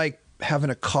 Because I like having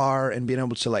a car and being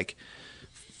able to like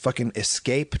fucking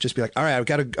escape. Just be like, all right, I'm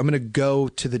going to go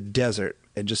to the desert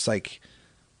and just like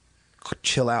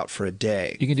chill out for a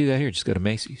day. You can do that here. Just go to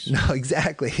Macy's. No,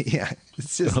 exactly. Yeah,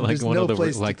 it's just like there's one no of the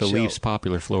place like to the chill. least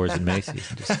popular floors in Macy's.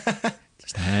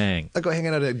 Just hang. I'll go hang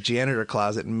out at a janitor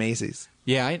closet in Macy's.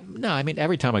 Yeah, I mean,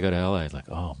 every time I go to LA, it's like,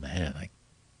 oh man, like,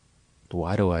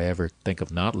 why do I ever think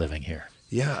of not living here?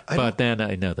 Yeah, but then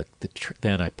I know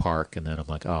then I park, and then I'm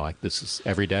like, oh, this is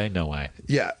every day. No way.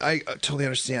 Yeah, I totally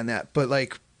understand that. But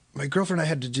like, my girlfriend and I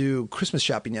had to do Christmas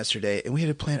shopping yesterday, and we had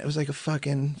to plan. It was like a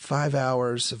fucking 5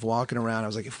 hours of walking around. I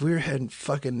was like, if we were heading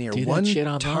fucking near one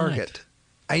Target,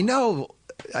 I know,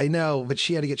 but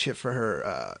she had to get shit for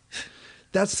her.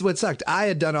 That's what sucked. I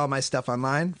had done all my stuff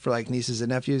online for like nieces and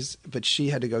nephews, but she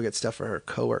had to go get stuff for her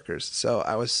coworkers. So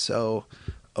I was so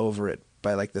over it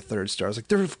by like the third store. I was like,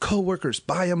 they're coworkers.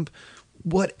 Buy them,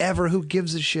 whatever. Who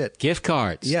gives a shit? Gift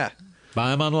cards. Yeah. Buy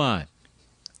them online.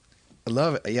 I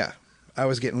love it. Yeah.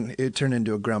 It turned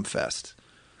into a grump fest.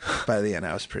 By the end,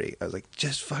 I was like,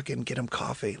 just fucking get them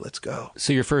coffee. Let's go.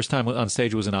 So your first time on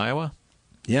stage was in Iowa?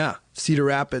 Yeah. Cedar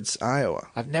Rapids, Iowa.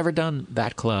 I've never done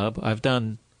that club. I've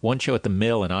done one show at the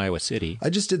Mill in Iowa City. I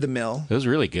just did the Mill. It was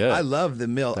really good. I love the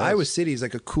Mill. Iowa City is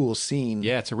like a cool scene.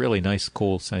 Yeah, it's a really nice,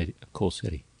 cool city.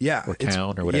 Yeah. Or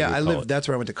town or whatever you call it. That's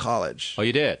where I went to college. Oh,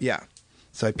 you did? Yeah.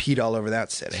 So I peed all over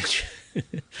that city.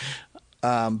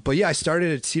 But yeah, I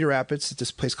started at Cedar Rapids at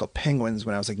this place called Penguins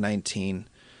when I was like 19,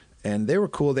 and they were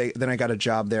cool. Then I got a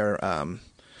job there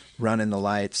running the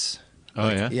lights. Oh,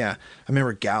 yeah? Yeah. I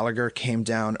remember Gallagher came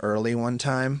down early one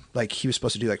time. Like, he was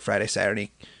supposed to do like Friday,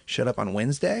 Saturday. Showed up on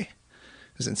Wednesday.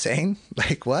 It was insane.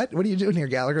 Like, what? What are you doing here,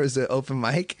 Gallagher? It was the open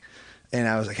mic. And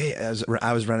I was like, hey,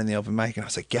 I was running the open mic, and I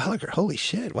was like, Gallagher, holy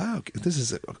shit, wow, this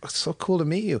is so cool to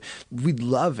meet you. We'd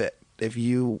love it if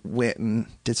you went and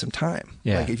did some time.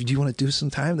 Yeah. Like, if you do want to do some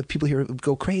time, the people here would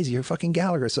go crazy. You're fucking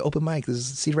Gallagher. It's an open mic. This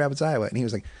is Cedar Rapids, Iowa. And he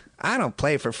was like, I don't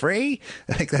play for free.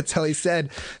 Like, that's how he said.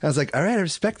 I was like, all right, I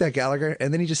respect that, Gallagher.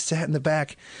 And then he just sat in the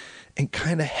back and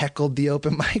kind of heckled the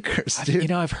open micers, dude. You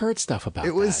know, I've heard stuff about it.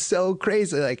 It was so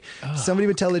crazy. Like, somebody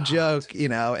would tell a joke, you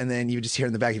know, and then you would just hear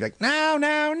in the back, you'd be like,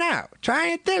 no,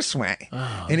 try it this way.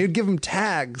 Oh. And he'd give them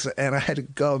tags, and I had to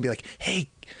go and be like, hey,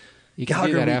 you can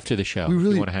Gallagher, do that after the show. We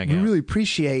really, you want to hang out. We really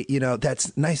appreciate, you know,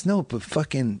 that's nice note, but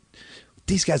fucking,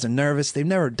 these guys are nervous. They've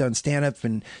never done stand-up,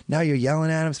 and now you're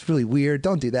yelling at them. It's really weird.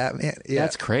 Don't do that, man. Yeah.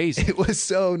 That's crazy. It was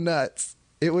so nuts.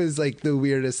 It was like the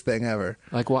weirdest thing ever.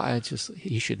 Like, why?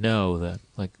 You should know that.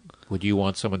 Like, would you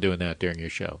want someone doing that during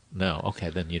your show? No. Okay,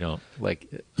 then you don't. Like,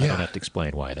 I don't have to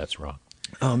explain why that's wrong.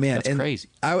 Oh man, that's crazy.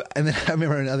 And then I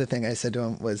remember another thing I said to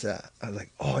him was, I was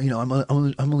like, oh, you know, I'm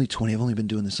only 20. I've only been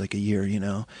doing this like a year, you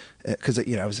know, because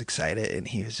you know I was excited, and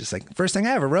he was just like, first thing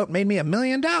I ever wrote made me $1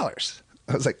 million.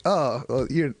 I was like, oh, well,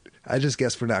 I just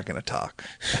guess we're not going to talk.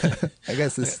 I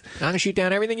guess this. I'm going to shoot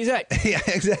down everything you say. Yeah,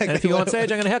 exactly. And if you go on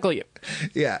stage, I'm going to heckle you.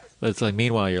 Yeah. But it's like,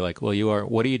 meanwhile, you're like, well,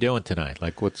 what are you doing tonight?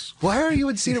 Like, why are you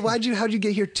in Cedar? How'd you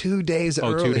get here 2 days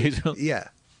early? 2 days early? Yeah.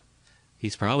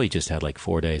 He's probably just had like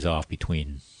 4 days off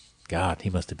between. God,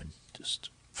 he must have been just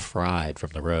fried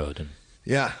from the road. And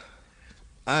yeah.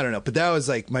 I don't know, but that was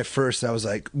like my first. I was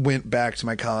like, went back to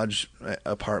my college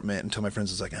apartment and told my friends,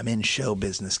 I was like, I'm in show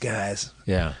business, guys.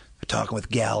 Yeah. I'm talking with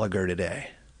Gallagher today.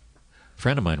 A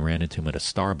friend of mine ran into him at a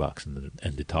Starbucks and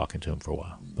ended talking to him for a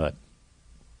while, but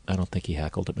I don't think he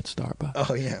heckled him at Starbucks.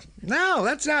 Oh, yeah. No,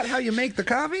 that's not how you make the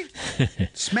coffee.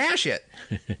 Smash it.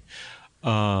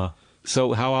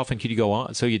 So how often could you go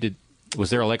on? So you did. Was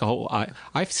there like a whole?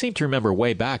 I seem to remember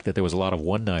way back that there was a lot of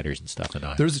one-nighters and stuff in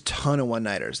Iowa. There was a ton of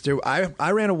one-nighters.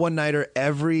 I ran a one-nighter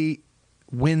every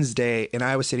Wednesday in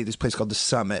Iowa City. This place called The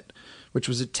Summit, which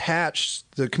was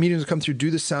attached. The comedians would come through,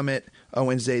 do The Summit on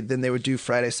Wednesday. Then they would do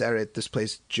Friday, Saturday at this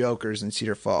place, Jokers in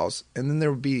Cedar Falls. And then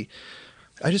there would be.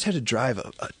 I just had to drive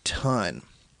a ton.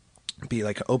 Be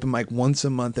like an open mic once a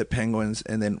month at Penguins,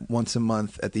 and then once a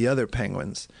month at the other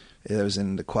Penguins. It was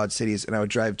in the Quad Cities, and I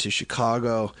would drive to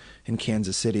Chicago and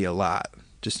Kansas City a lot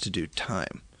just to do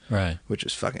time. Right. Which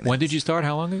was fucking. When did you start?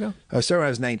 How long ago? I started when I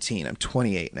was 19. I'm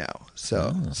 28 now,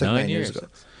 so it's like 9 years ago.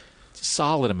 It's a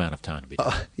solid amount of time to be.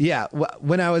 Yeah.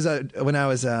 When I was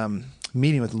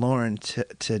meeting with Lauren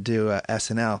to do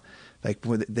SNL, like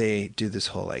they do this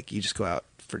whole like you just go out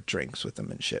for drinks with them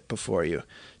and shit before you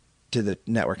do the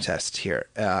network test here.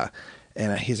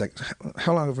 And he's like,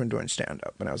 how long have you been doing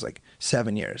stand-up? And I was like,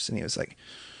 7 years. And he was like,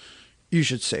 you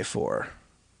should say 4.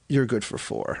 You're good for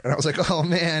 4. And I was like, oh,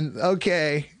 man,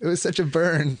 okay. It was such a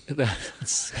burn. I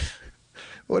was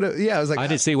like... I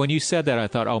did see, when you said that, I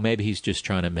thought, oh, maybe he's just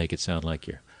trying to make it sound like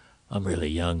I'm really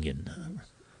young and...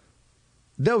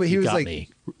 No, but he was like... Me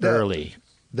early.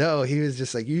 No, he was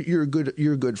just like, you're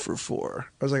good for 4.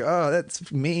 I was like, oh,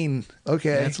 that's mean.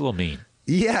 Okay. That's a little mean.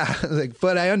 Yeah, like,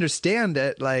 but I understand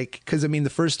it, like, because I mean, the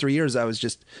first 3 years I was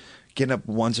just getting up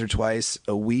once or twice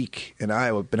a week in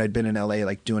Iowa, but I'd been in LA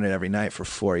like doing it every night for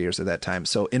 4 years at that time.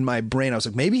 So in my brain, I was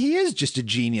like, maybe he is just a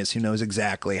genius who knows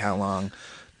exactly how long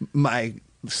my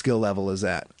skill level is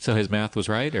at. So his math was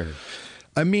right, or?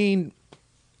 I mean,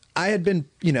 I had been,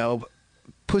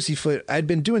 Pussyfoot. I'd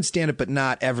been doing stand-up, but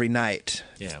not every night.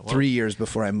 Yeah, 3 years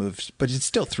before I moved. But it's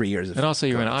still 3 years. And also,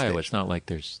 you're in Iowa. It's not like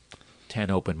there's 10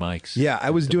 open mics. Yeah, I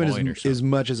was doing as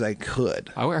much as I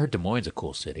could. I heard Des Moines is a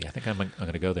cool city. I think I'm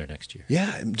going to go there next year.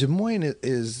 Yeah, Des Moines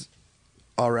is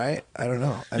all right. I don't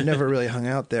know. I've never really hung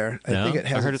out there. I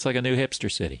heard it's like a new hipster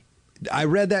city. I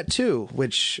read that too,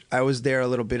 which I was there a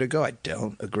little bit ago. I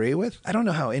don't agree with. I don't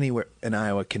know how anywhere in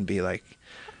Iowa can be like.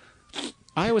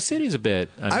 Iowa City's a bit.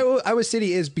 Iowa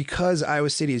City is because Iowa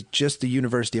City is just the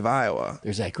University of Iowa.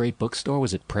 There's that great bookstore.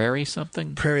 Was it Prairie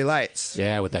something? Prairie Lights.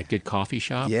 Yeah, with that good coffee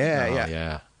shop.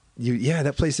 Yeah. Yeah,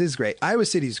 that place is great. Iowa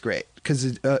City's great because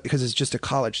it's just a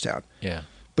college town. Yeah.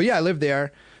 But yeah, I lived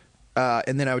there,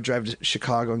 and then I would drive to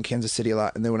Chicago and Kansas City a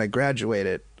lot. And then when I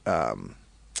graduated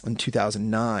in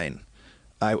 2009,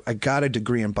 I got a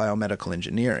degree in biomedical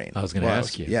engineering. I was going to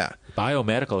ask you. Yeah.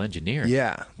 Biomedical engineering.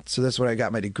 Yeah. So that's what I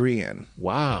got my degree in.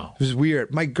 Wow. It was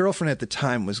weird. My girlfriend at the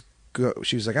time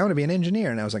she was like, I want to be an engineer.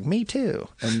 And I was like, me too.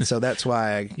 And so that's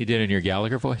why You did it in your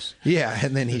Gallagher voice? Yeah.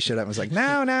 And then he showed up and was like,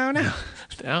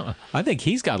 no. I think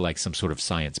he's got like some sort of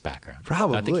science background.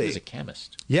 Probably. I think he's a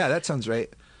chemist. Yeah, that sounds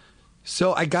right.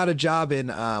 So I got a job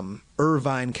in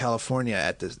Irvine, California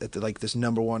at this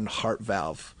number one heart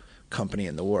valve company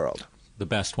in the world. The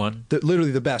best one?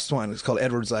 Literally the best one. It's called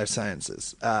Edwards Life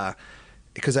Sciences.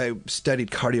 Because I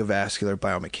studied cardiovascular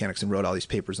biomechanics and wrote all these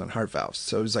papers on heart valves.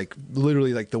 So it was like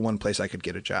literally like the one place I could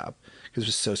get a job because it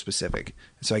was so specific.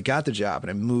 And so I got the job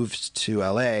and I moved to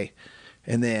LA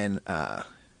and then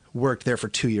worked there for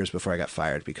 2 years before I got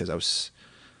fired because I was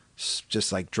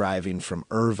just like driving from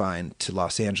Irvine to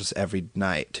Los Angeles every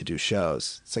night to do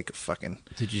shows. It's like a fucking...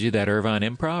 Did you do that Irvine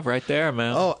Improv right there,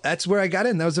 man? Oh, that's where I got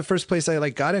in. That was the first place I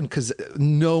got in because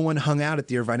no one hung out at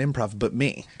the Irvine Improv but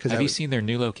me. Have you seen their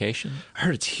new location? I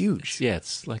heard it's huge.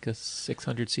 It's like a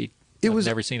 600-seat. I've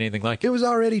never seen anything like it. It was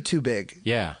already too big.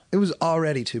 Yeah. It was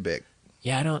already too big.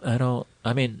 Yeah,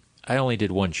 I mean, I only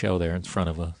did one show there in front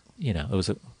of it was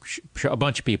a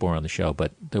bunch of people were on the show,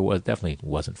 but there definitely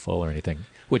wasn't full or anything,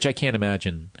 which I can't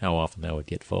imagine how often that would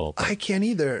get full. I can't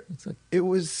either. It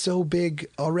was so big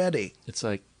already. It's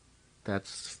like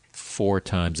that's 4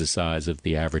 times the size of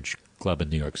the average club in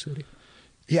New York City.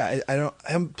 Yeah,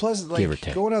 I'm plus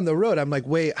like going on the road. I'm like,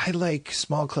 wait, I like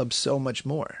small clubs so much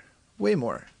more, way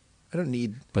more. I don't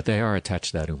need. But they are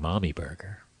attached to that umami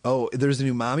burger. Oh, there's an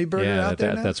umami burger out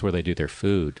there now? That's where they do their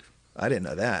food. I didn't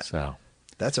know that. So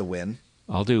that's a win.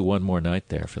 I'll do one more night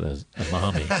there for those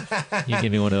umami. You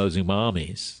give me one of those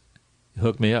umamis.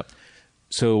 Hook me up.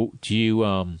 So do you,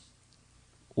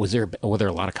 were there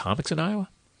a lot of comics in Iowa?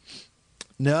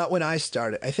 Not when I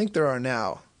started. I think there are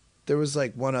now. There was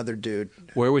like one other dude.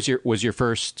 Where was your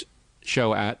first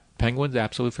show at Penguin's,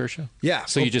 absolute first show? Yeah.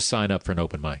 So you just sign up for an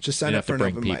open mic? Just sign up for an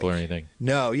open mic. You didn't have to bring people or anything?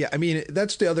 No, yeah. I mean,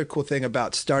 that's the other cool thing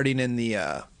about starting in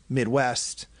the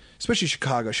Midwest, especially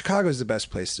Chicago. Chicago is the best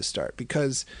place to start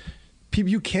because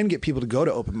you can get people to go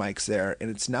to open mics there, and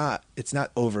it's not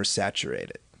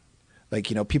oversaturated. Like,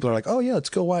 people are like, oh yeah, let's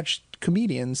go watch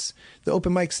comedians. The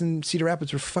open mics in Cedar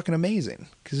Rapids were fucking amazing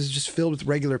because it's just filled with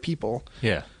regular people.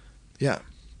 Yeah. Yeah.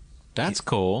 That's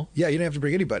cool. Yeah, you didn't have to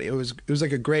bring anybody. It was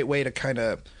like a great way to kind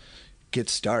of get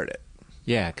started.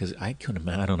 Yeah, because I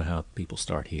don't know how people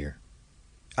start here.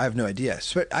 I have no idea.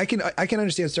 So I can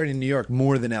understand starting in New York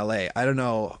more than LA. I don't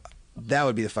know. That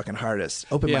would be the fucking hardest.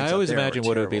 Open mics. I always imagine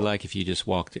what it would be like if you just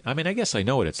walked. I mean, I guess I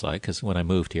know what it's like because when I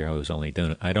moved here,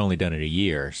 I'd only done it a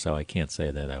year, so I can't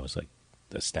say that I was like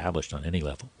established on any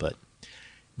level. But it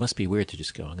must be weird to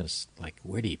just go. I'm gonna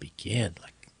where do you begin?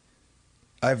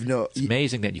 It's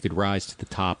amazing that you could rise to the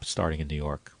top starting in New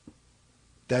York.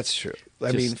 That's true.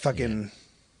 I mean,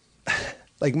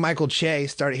 like Michael Che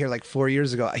started here 4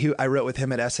 years ago. I wrote with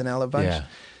him at SNL a bunch,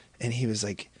 and he was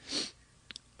like,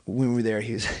 when we were there,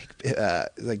 he was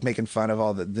like making fun of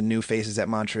all the new faces at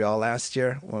Montreal last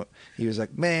year. Well, he was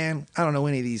like, man, I don't know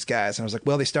any of these guys. And I was like,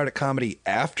 well, they started comedy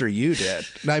after you did.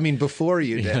 I mean, before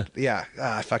you did. Yeah.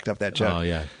 I fucked up that joke. Oh,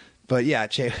 yeah. But yeah,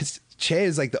 Che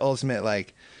is like the ultimate,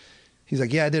 he's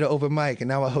like, yeah, I did an open mic and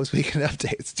now I host Weekend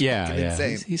Updates. It's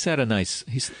insane. He's had a nice,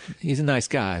 he's a nice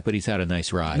guy, but he's had a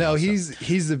nice ride. No, also.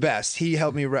 he's the best. He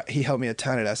helped me a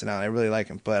ton at SNL. And I really like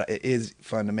him, but it is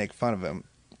fun to make fun of him.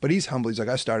 But he's humble. He's like,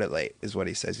 I started late, is what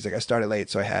he says. He's like, I started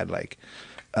late, so I had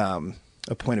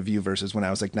a point of view versus when I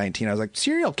was 19. I was like,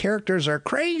 serial characters are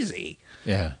crazy.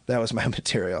 Yeah, that was my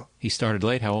material. He started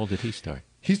late. How old did he start?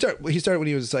 He started when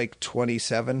he was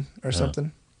 27 or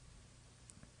something.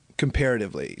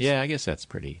 Comparatively. Yeah, I guess that's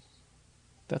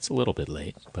a little bit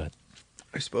late, but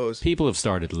I suppose people have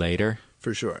started later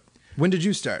for sure. When did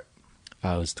you start?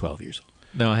 I was 12 years old.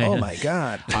 No, oh my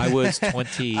God. I was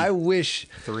 23. I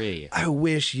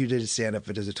wish you did stand up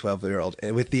as a 12-year-old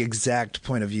with the exact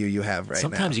point of view you have right now.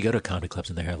 Sometimes you go to comedy clubs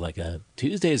and they have like a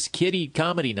Tuesday's kiddie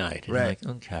comedy night. And right.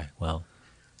 You're like, okay, well,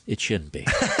 it shouldn't be.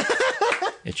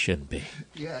 It shouldn't be.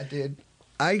 Yeah, dude.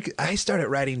 I started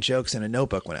writing jokes in a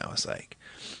notebook when I was like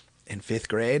in 5th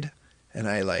grade, and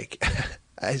I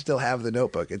I still have the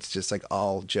notebook. It's just like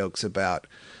all jokes about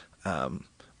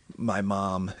my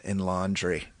mom and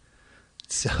laundry.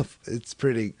 So it's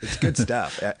good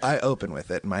stuff. I open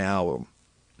with it in my album.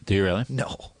 Do you really?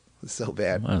 No, it's so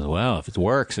bad. Might as well. If it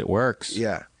works, it works.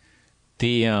 Yeah.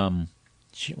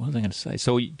 What was I going to say?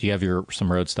 So do you have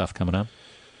some road stuff coming up?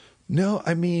 No,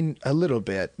 I mean, a little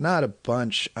bit, not a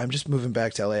bunch. I'm just moving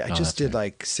back to LA. I just did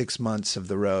like 6 months of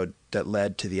the road that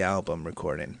led to the album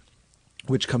recording,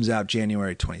 which comes out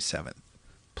January 27th.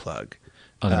 Plug.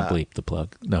 I'm going to bleep the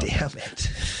plug. No. Damn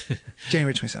it.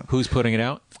 January 27th. Who's putting it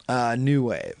out? New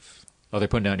Wave. Oh, they're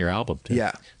putting out your album too.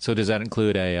 Yeah. So does that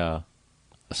include a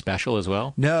special as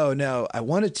well? No. I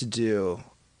wanted to do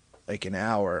like an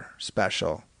hour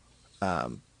special,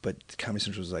 but Comedy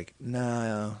Central was like,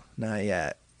 no, not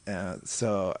yet.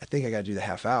 So I think I got to do the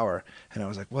half hour. And I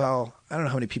was like, well, I don't know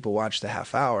how many people watch the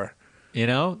half hour. You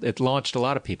know, it launched a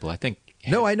lot of people. I think.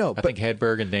 No, I know. I think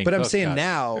Hedberg and Dane But Cook I'm saying got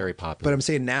now, very popular. But I'm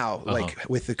saying now, like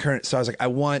with the current. So I was like, I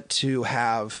want to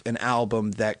have an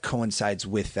album that coincides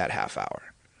with that half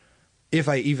hour. If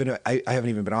I haven't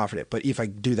even been offered it, but if I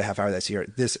do the half hour this year,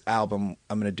 this album,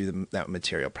 I'm going to do that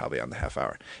material probably on the half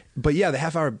hour. But yeah, the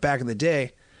half hour back in the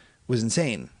day was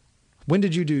insane. When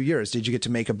did you do yours? Did you get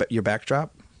to make your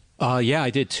backdrop? Yeah,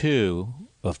 I did 2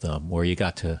 of them where you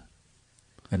got to,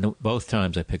 and both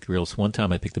times I picked reels. One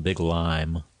time I picked the Big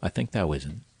Lime. I think that was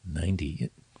in 90,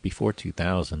 before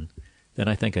 2000. Then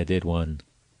I think I did one,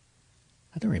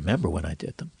 I don't remember when I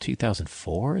did them.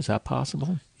 2004, is that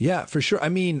possible? Yeah, for sure. I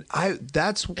mean,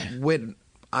 that's when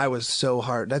I was so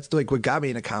hard. That's like what got me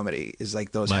into comedy is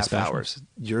like those half hours.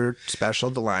 Your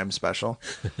special, the Lime special.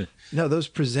 No, those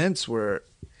presents were...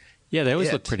 Yeah, they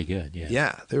always look pretty good.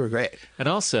 Yeah, they were great. And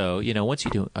also, once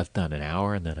you do, I've done an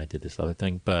hour and then I did this other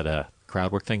thing, but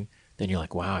crowd work thing, then you're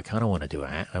like, wow, I kind of want to do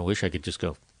it. I wish I could just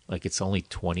go, like, it's only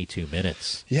 22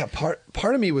 minutes. Yeah, part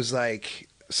of me was like,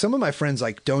 some of my friends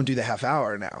like don't do the half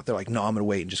hour now. They're like, no, I'm going to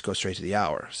wait and just go straight to the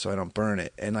hour so I don't burn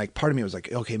it. And like part of me was like,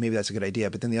 okay, maybe that's a good idea.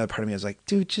 But then the other part of me was like,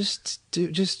 dude, just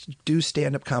do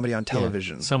stand-up comedy on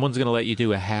television. Yeah. Someone's going to let you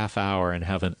do a half hour and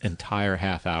have an entire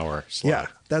half hour slot. Yeah,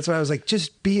 that's why I was like,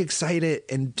 just be excited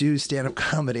and do stand-up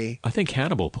comedy. I think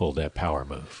Hannibal pulled that power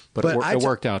move, but it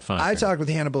worked out fine. I talked with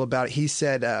Hannibal about it. He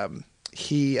said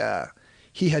he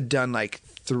had done like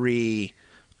 3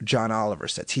 John Oliver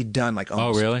sets. He'd done like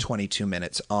almost 22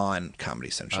 minutes on Comedy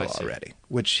Central already,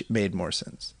 which made more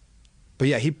sense. But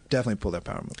yeah, he definitely pulled that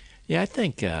power move. Yeah, I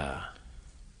think, I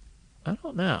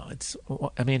don't know.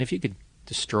 If you could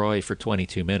destroy for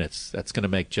 22 minutes, that's going to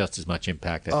make just as much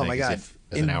impact, I think, as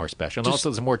an hour special. And also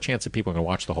there's more chance that people are going to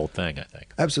watch the whole thing, I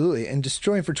think. Absolutely. And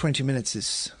destroying for 22 minutes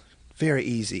is very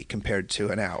easy compared to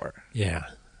an hour. Yeah.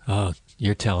 Oh,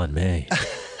 you're telling me.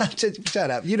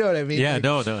 Shut up. You know what I mean? Yeah, like,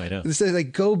 no, I know. So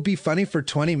like, go be funny for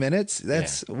 20 minutes.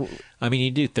 That's. Yeah. I mean, you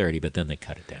do 30, but then they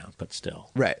cut it down. But still,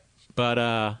 right.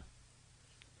 But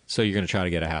so you're going to try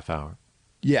to get a half hour?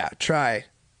 Yeah, try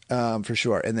for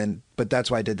sure. And then, but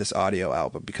that's why I did this audio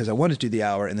album because I wanted to do the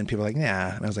hour, and then people were like,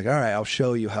 nah, and I was like, all right, I'll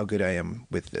show you how good I am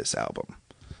with this album,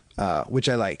 which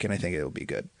I like, and I think it'll be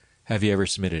good. Have you ever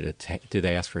submitted a tape? Did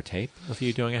they ask for a tape of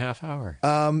you doing a half hour?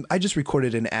 I just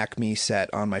recorded an Acme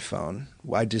set on my phone.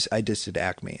 I just did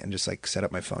Acme and just like set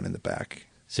up my phone in the back.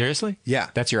 Seriously? Yeah.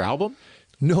 That's your album?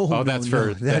 No. That's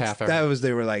for the half hour.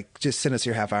 They were like, just send us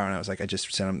your half hour. And I was like, I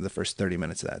just sent them the first 30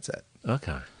 minutes of that set.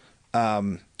 Okay.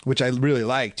 Which I really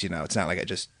liked, It's not like I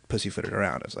just pussyfooted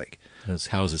around. I was like.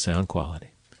 How's the sound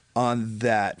quality? On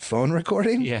that phone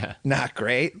recording? Yeah. Not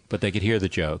great. But they could hear the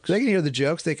jokes. They could hear the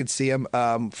jokes. They could see them.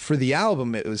 For the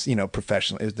album, it was,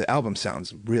 professional. The album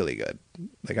sounds really good.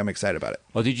 Like, I'm excited about it.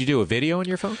 Well, did you do a video on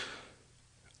your phone?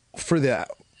 For the...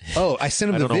 Oh, I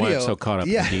sent him the video. I don't know why I'm so caught up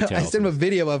in the details. I sent him a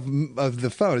video of the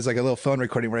phone. It's like a little phone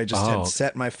recording where I just had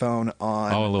set my phone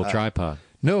on... Oh, a little tripod.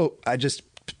 No, I just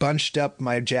bunched up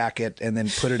my jacket and then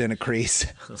put it in a crease.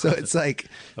 So it's like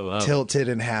tilted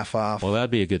and half off. Well,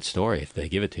 that'd be a good story if they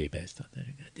give it to you based on that.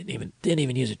 Didn't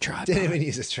even use a tripod. Didn't even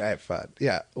use a tripod.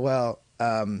 Yeah. Well, but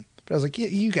I was like,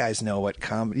 you guys know what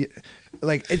comedy...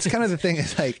 Like, it's kind of the thing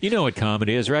is like... You know what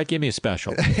comedy is, right? Give me a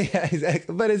special. Yeah,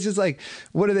 exactly. But it's just like,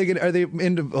 what are they going to... Are they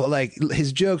into... Like,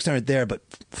 his jokes aren't there, but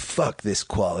fuck, this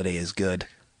quality is good.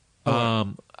 I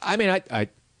mean,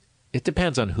 it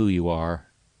depends on who you are.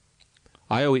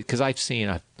 because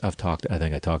I've talked, I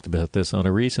think I talked about this on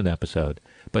a recent episode,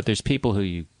 but there's people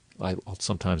who I'll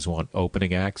sometimes want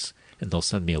opening acts, and they'll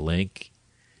send me a link,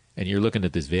 and you're looking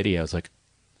at this video. It's like,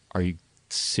 are you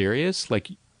serious? Like,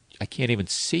 I can't even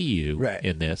see you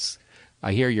in this.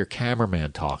 I hear your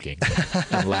cameraman talking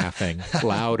and laughing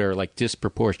louder, like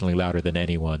disproportionately louder than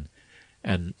anyone.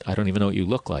 And I don't even know what you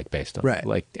look like based on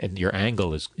like, and your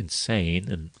angle is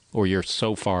insane, or you're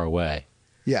so far away.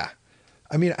 Yeah.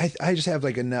 I mean, I just have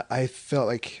like I felt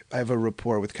like I have a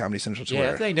rapport with Comedy Central.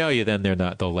 Yeah, if they know you, then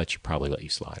they'll probably let you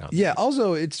slide on. Yeah.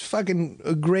 Also, it's fucking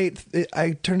a great.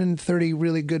 I turn in 30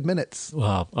 really good minutes.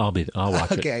 Well, I'll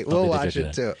watch it. Okay, we'll watch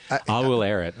it too. I will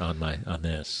air it on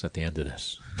this at the end of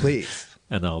this, please.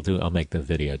 And I'll make the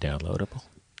video downloadable.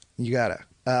 You gotta.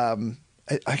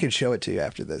 I can show it to you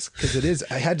after this because it is.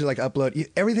 I had to like upload.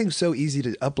 Everything's so easy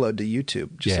to upload to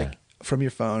YouTube. Just like from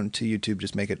your phone to YouTube,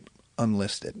 just make it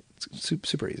unlisted. It's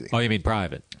super easy. Oh, you mean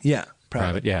private? Yeah,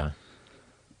 private. Yeah.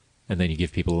 And then you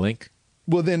give people a link.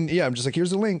 Well, then I'm just like,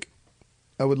 here's a link.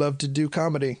 I would love to do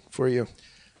comedy for you.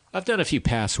 I've done a few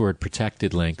password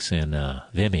protected links in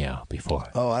Vimeo before.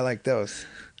 Oh, I like those.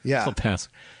 Yeah.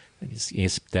 You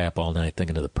stay up all night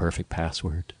thinking of the perfect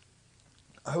password.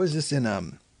 I was just in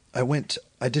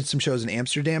I did some shows in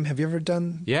Amsterdam. Have you ever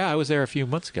done? Yeah, I was there a few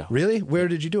months ago. Really? Where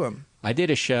did you do them? I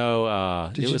did a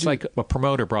show. It was like a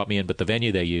promoter brought me in, but the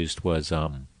venue they used was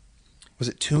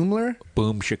it Tumblr?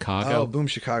 Boom Chicago. Oh, Boom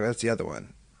Chicago. That's the other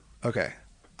one. Okay.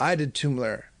 I did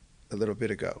Tumblr a little bit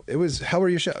ago. How were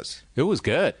your shows? It was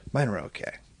good. Mine were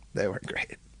okay. They weren't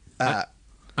great. I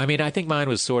mean, I think mine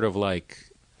was sort of like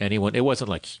anyone. It wasn't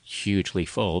like hugely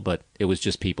full, but it was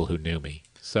just people who knew me.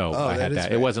 So I had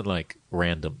that. It wasn't like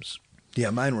randoms. Yeah,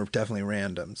 mine were definitely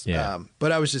randoms. Yeah.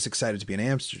 But I was just excited to be in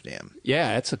Amsterdam.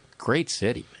 Yeah, it's a great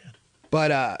city, man.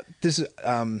 But this is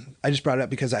I just brought it up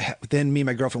because then me and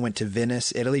my girlfriend went to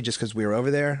Venice, Italy, just because we were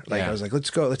over there. Like I was like,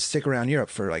 let's stick around Europe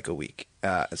for like a week.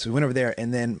 So we went over there,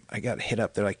 and then I got hit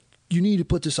up. They're like, you need to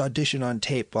put this audition on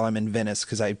tape while I'm in Venice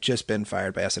because I've just been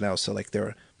fired by SNL. So like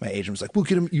my agent was like, we'll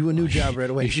get you a new job right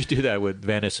away. You should do that with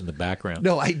Venice in the background.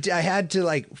 No, I had to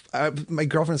like, my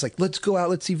girlfriend's like, let's go out,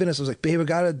 let's see Venice. I was like, babe, I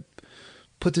gotta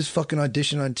put this fucking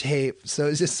audition on tape. So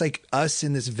it's just like us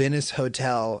in this Venice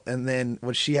hotel, and then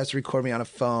she has to record me on a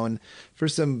phone for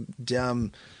some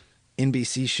dumb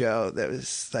NBC show that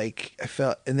was like,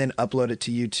 and then upload it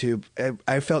to YouTube.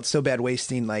 I felt so bad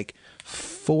wasting like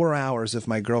 4 hours of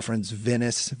my girlfriend's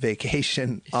Venice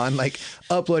vacation on like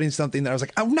uploading something that I was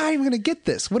like, I'm not even gonna get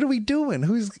this. What are we doing?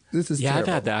 This is terrible. I've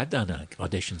had that. I've done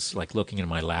auditions like looking at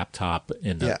my laptop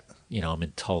I'm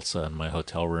in Tulsa in my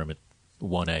hotel room at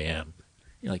 1 a.m.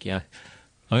 You're like, I'm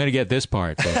going to get this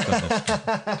part.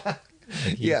 Like,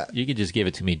 you can just give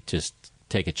it to me. Just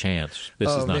take a chance. This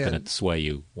is not going to sway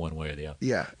you one way or the other.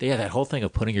 Yeah. That whole thing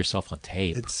of putting yourself on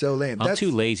tape. It's so lame. I'm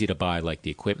too lazy to buy like the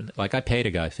equipment. Like I paid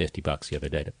a guy $50 the other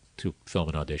day to film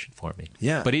an audition for me.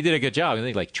 Yeah. But he did a good job. And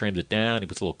he like trimmed it down. He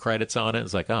puts little credits on it.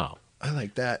 It's like, oh. I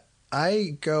like that.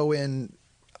 I go in.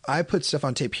 I put stuff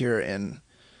on tape here in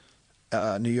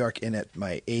New York in at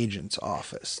my agent's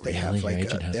office. They have like Your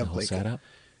agent has a whole setup?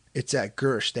 It's at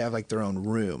Gersh. They have like their own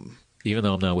room. Even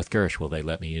though I'm not with Gersh, will they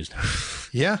let me use them?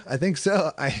 Yeah, I think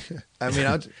so. I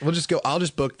mean, we'll just go. I'll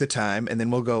just book the time, and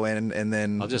then we'll go in, and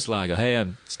then I'll just go, hey,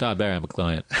 I'm Todd Barry. I'm a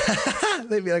client.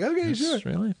 They'd be like, okay, sure.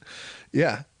 Really?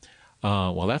 Yeah.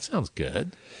 Well, that sounds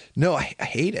good. No, I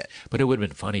hate it. But it would have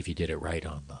been funny if you did it right in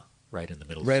the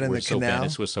middle. Right in the canal.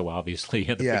 Venice was so obviously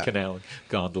in the canal, and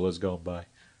gondolas going by.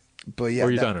 But yeah,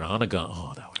 or you done it on a gun.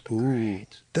 Oh, that would have been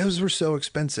great. Those were so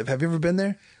expensive. Have you ever been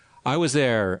there? I was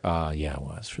there. I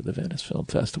was for the Venice Film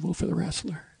Festival for The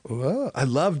Wrestler. Whoa, I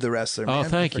loved The Wrestler, man. Oh,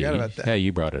 thank you. About that. Hey,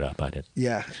 you brought it up. I did.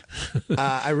 Yeah.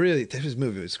 This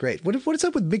movie was great. What is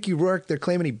up with Mickey Rourke? They're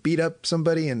claiming he beat up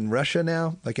somebody in Russia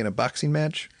now, like in a boxing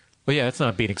match. Well, yeah, it's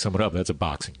not beating someone up. That's a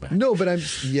boxing match. No, but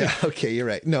okay, you're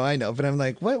right. No, I know. But I'm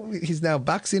like, what? He's now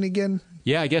boxing again?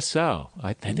 Yeah, I guess so.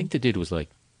 I think the dude was like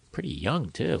pretty young,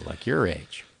 too, like your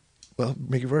age. Well,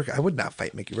 Mickey Rourke, I would not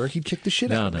fight Mickey Rourke. He'd kick the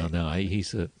shit out of me. No.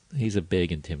 He's a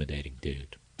big, intimidating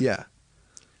dude. Yeah.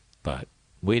 But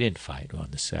we didn't fight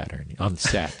on the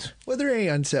set. Were there any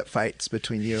on-set fights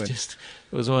between you and... It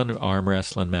was one arm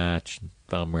wrestling match,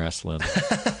 thumb wrestling,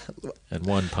 and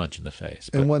one punch in the face.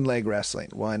 And one leg wrestling.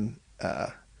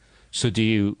 So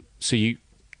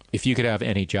if you could have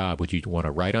any job, would you want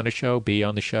to write on a show, be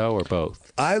on the show, or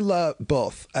both? I love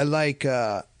both. I like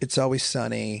It's Always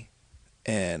Sunny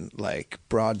and like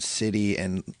Broad City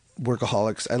and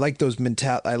Workaholics. I like those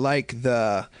I like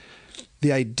the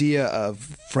idea of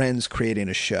friends creating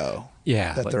a show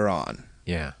that they're on.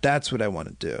 Yeah. That's what I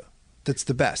want to do. That's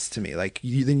the best to me. Like,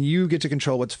 then you get to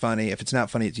control what's funny. If it's not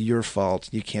funny, it's your fault.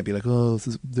 You can't be like, oh,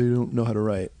 they don't know how to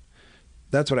write.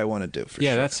 That's what I want to do. For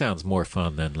yeah, sure. that sounds more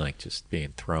fun than like just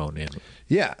being thrown in.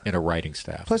 Yeah, in a writing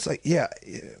staff. Plus, like, yeah,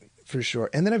 for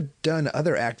sure. And then I've done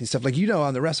other acting stuff. Like,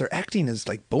 on The Wrestler, acting is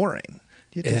like boring.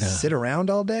 You have to sit around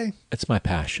all day. It's my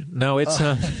passion. No, it's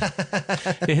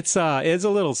it's a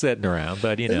little sitting around,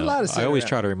 but I always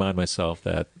try to remind myself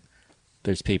that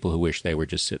there's people who wish they were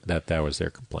just that was their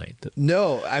complaint.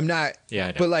 No, I'm not. Yeah,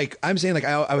 I know. But like I'm saying, like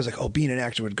I was like, oh, being an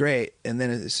actor would be great, and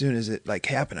then as soon as it like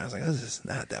happened, I was like, oh, this is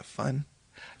not that fun.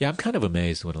 Yeah, I'm kind of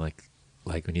amazed when like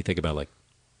when you think about like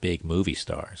big movie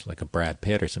stars, like a Brad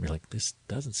Pitt or something. You're like, this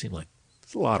doesn't seem like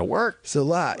it's a lot of work. It's a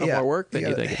lot. More work than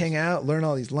you think. Hang out, learn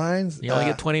all these lines. You only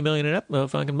get $20 million in a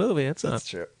fucking movie. That's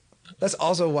true. That's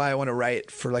also why I want to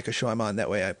write for like a show I'm on. That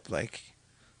way, I like.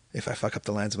 If I fuck up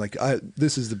the lines, I'm like,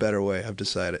 this is the better way. I've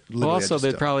decided. Well, also,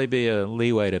 there'd probably be a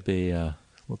leeway to be,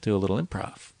 we'll do a little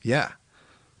improv. Yeah.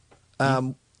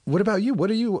 What about you? What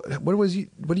do you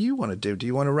want to do? Do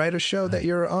you want to write a show that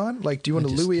you're on? Like, do you want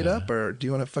to Louis it up, or do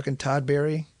you want to fucking Todd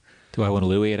Barry? Do I want to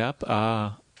Louis it up?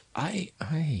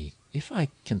 If I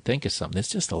can think of something, it's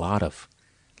just a lot of,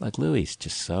 like, Louis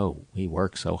just he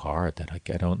works so hard that I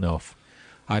don't know if,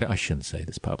 I shouldn't say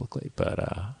this publicly,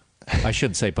 but, I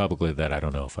shouldn't say publicly that I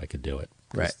don't know if I could do it.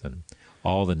 Right. Then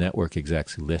all the network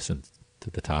execs who listen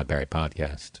to the Todd Barry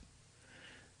podcast.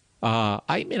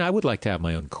 I mean, I would like to have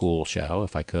my own cool show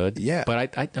if I could. Yeah.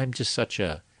 But I'm just such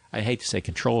a, I hate to say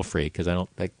control freak because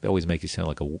that always makes you sound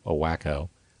like a wacko.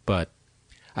 But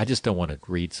I just don't want to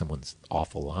read someone's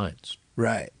awful lines.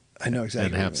 Right. I know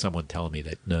exactly. And have someone telling me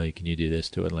that, no, can you do this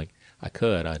to it? Like, I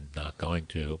could, I'm not going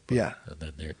to. But, yeah. And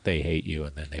then they hate you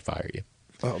and then they fire you.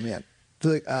 Oh, man.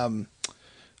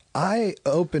 I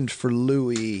opened for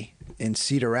Louis in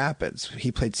Cedar Rapids.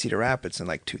 He played Cedar Rapids in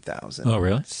like 2000. Oh,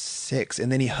 really? 6.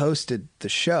 And then he hosted the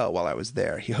show while I was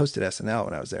there. He hosted SNL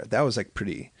when I was there. That was like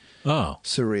pretty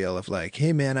surreal of like,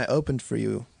 hey, man, I opened for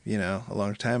you, a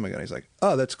long time ago. And he's like,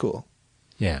 oh, that's cool.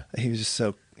 Yeah. He was just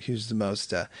he was the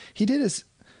most, he did his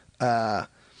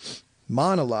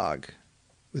monologue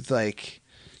with like,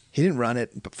 he didn't run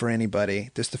it for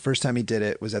anybody. The first time he did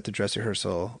it was at the dress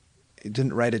rehearsal. He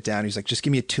didn't write it down. He was like, just give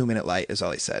me a 2-minute light is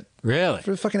all he said. Really? For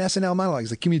the fucking SNL monologue.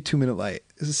 He's like, give me a 2-minute light.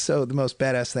 This is the most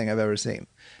badass thing I've ever seen.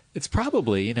 It's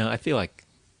probably, I feel like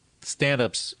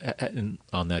stand-ups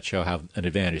on that show have an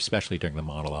advantage, especially during the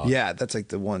monologue. Yeah, that's like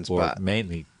the one spot. Or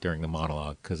mainly during the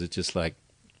monologue, because it's just like,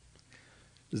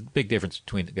 there's a big difference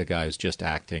between a guy who's just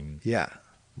acting. Yeah.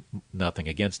 Nothing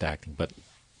against acting, but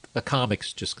a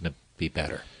comic's just going to be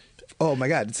better. Oh my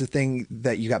God, it's the thing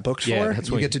that you got booked for? That's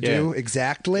you get to do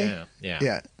exactly?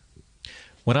 Yeah.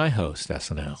 When I host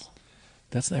SNL,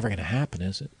 that's never going to happen,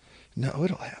 is it? No,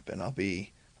 it'll happen. I'll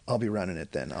be running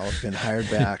it then. I'll have been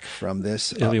hired back from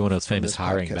this. It'll be one of those famous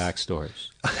hiring back stories.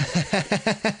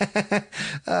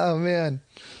 Oh, man.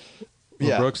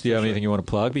 Well, Brooks, do you have anything you want to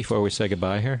plug before we say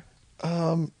goodbye here?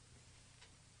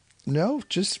 No,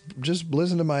 just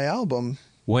listen to my album.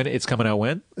 When it's coming out?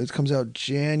 When it comes out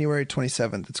January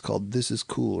 27th. It's called "This Is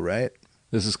Cool," right?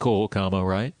 This is cool,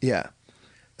 right? Yeah,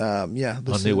 yeah.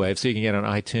 On New Wave, so you can get on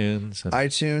iTunes.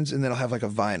 And then I'll have like a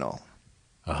vinyl.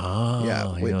 Oh, yeah,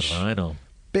 vinyl.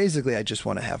 Basically, I just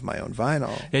want to have my own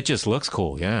vinyl. It just looks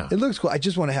cool, yeah. It looks cool. I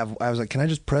just want to have. I was like, can I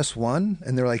just press one?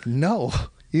 And they're like, no.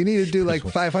 You need to do like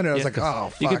 500. I was like, oh,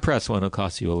 fuck. You can press one. It'll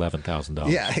cost you $11,000.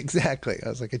 Yeah, exactly. I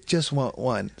was like, I just want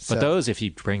one. But those, if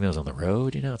you bring those on the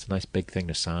road, it's a nice big thing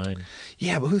to sign.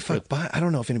 Yeah, but who the fuck buy? I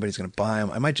don't know if anybody's going to buy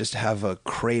them. I might just have a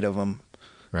crate of them.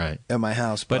 Right. At my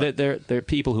house. But they're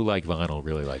people who like vinyl,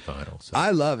 really like vinyl. So.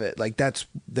 I love it. Like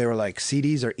they were like,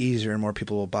 CDs are easier and more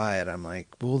people will buy it. I'm like,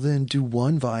 well, then do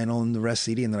one vinyl and the rest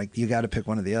CD. And they're like, you got to pick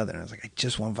one or the other. And I was like, I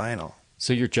just want vinyl.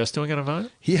 So you're just doing it on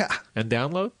vinyl? Yeah. And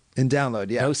download? And download,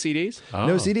 yeah. No CDs? Oh.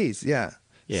 No CDs, yeah.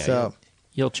 Yeah. So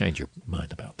you'll change your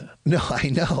mind about that. No, I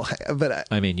know, but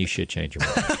I mean, you should change your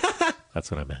mind. That's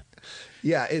what I meant.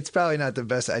 Yeah, it's probably not the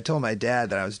best. I told my dad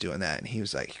that I was doing that, and he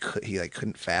was like, he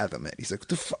couldn't fathom it. He's like,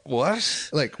 what?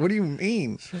 Like, what do you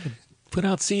mean? Put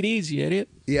out CDs, you idiot.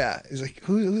 Yeah, he's like,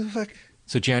 who the fuck?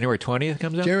 So January 20th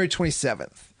comes out. January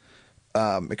 27th.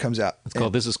 It comes out. It's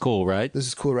called "This Is Cool," right? This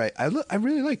is cool, right? I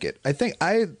really like it. I think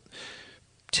I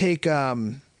take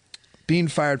being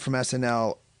fired from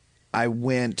SNL. I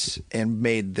went and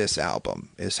made this album.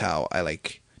 Is how I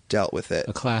like dealt with it.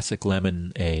 A classic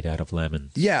lemonade out of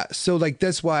lemons. Yeah, so like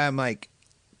that's why I'm like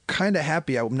kind of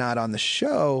happy I'm not on the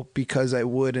show, because I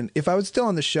wouldn't. If I was still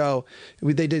on the show,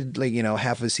 they did like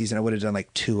half of the season. I would have done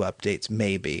like 2 updates,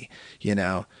 maybe.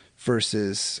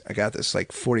 Versus I got this like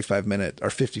 45-minute or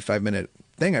 55-minute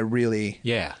thing. I really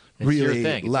really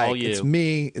thing. It's like. all you. It's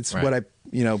me. It's Right. what I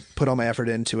put all my effort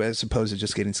into, as opposed to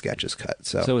just getting sketches cut.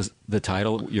 So is the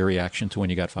title your reaction to when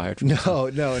you got fired? From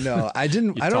No. I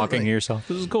didn't. You're I don't talking to yourself.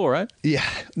 This is cool, right? Yeah.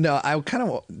 No, I kind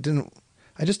of didn't.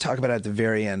 I just talk about it at the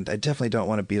very end. I definitely don't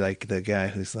want to be like the guy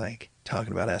who's like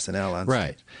talking about SNL on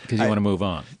Right, because you want to move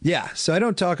on. Yeah, so I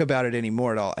don't talk about it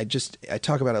anymore at all. I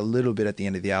talk about it a little bit at the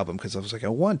end of the album because I was like, I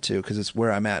want to, because it's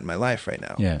where I'm at in my life right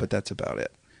now. Yeah. But that's about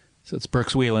it. So it's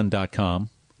brookswheelan.com.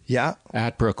 Yeah.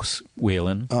 At Brooks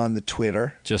Wheelan. On the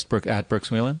Twitter. Just at Brooks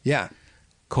Wheelan? Yeah.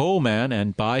 Coleman,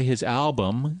 and buy his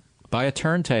album, buy a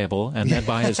turntable, and then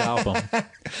buy his album.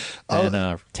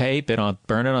 And tape it on,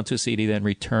 burn it onto a CD, then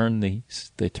return the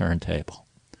turntable.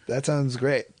 That sounds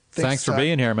great. Thanks for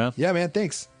being here, man. Yeah, man.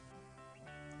 Thanks.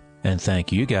 And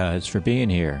thank you guys for being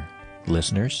here,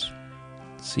 listeners.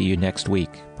 See you next week,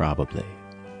 probably.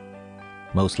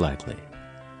 Most likely.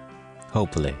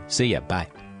 Hopefully. See ya. Bye.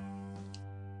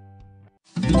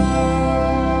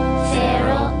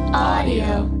 Feral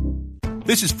Audio.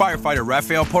 This is firefighter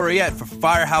Raphael Porriette for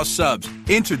Firehouse Subs.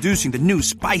 Introducing the new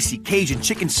spicy Cajun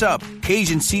chicken sub.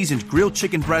 Cajun seasoned grilled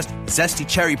chicken breast, zesty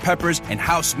cherry peppers, and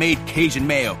house-made Cajun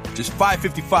mayo. Just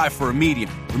 $5.55 for a medium.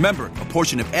 Remember, a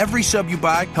portion of every sub you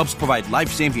buy helps provide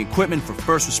life-saving equipment for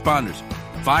first responders.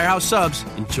 Firehouse Subs.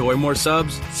 Enjoy more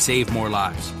subs, save more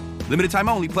lives. Limited time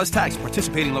only, plus tax.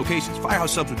 Participating locations.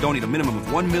 Firehouse Subs will donate a minimum of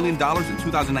 $1 million in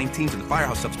 2019 to the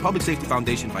Firehouse Subs Public Safety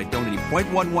Foundation by donating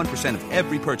 0.11% of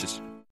every purchase.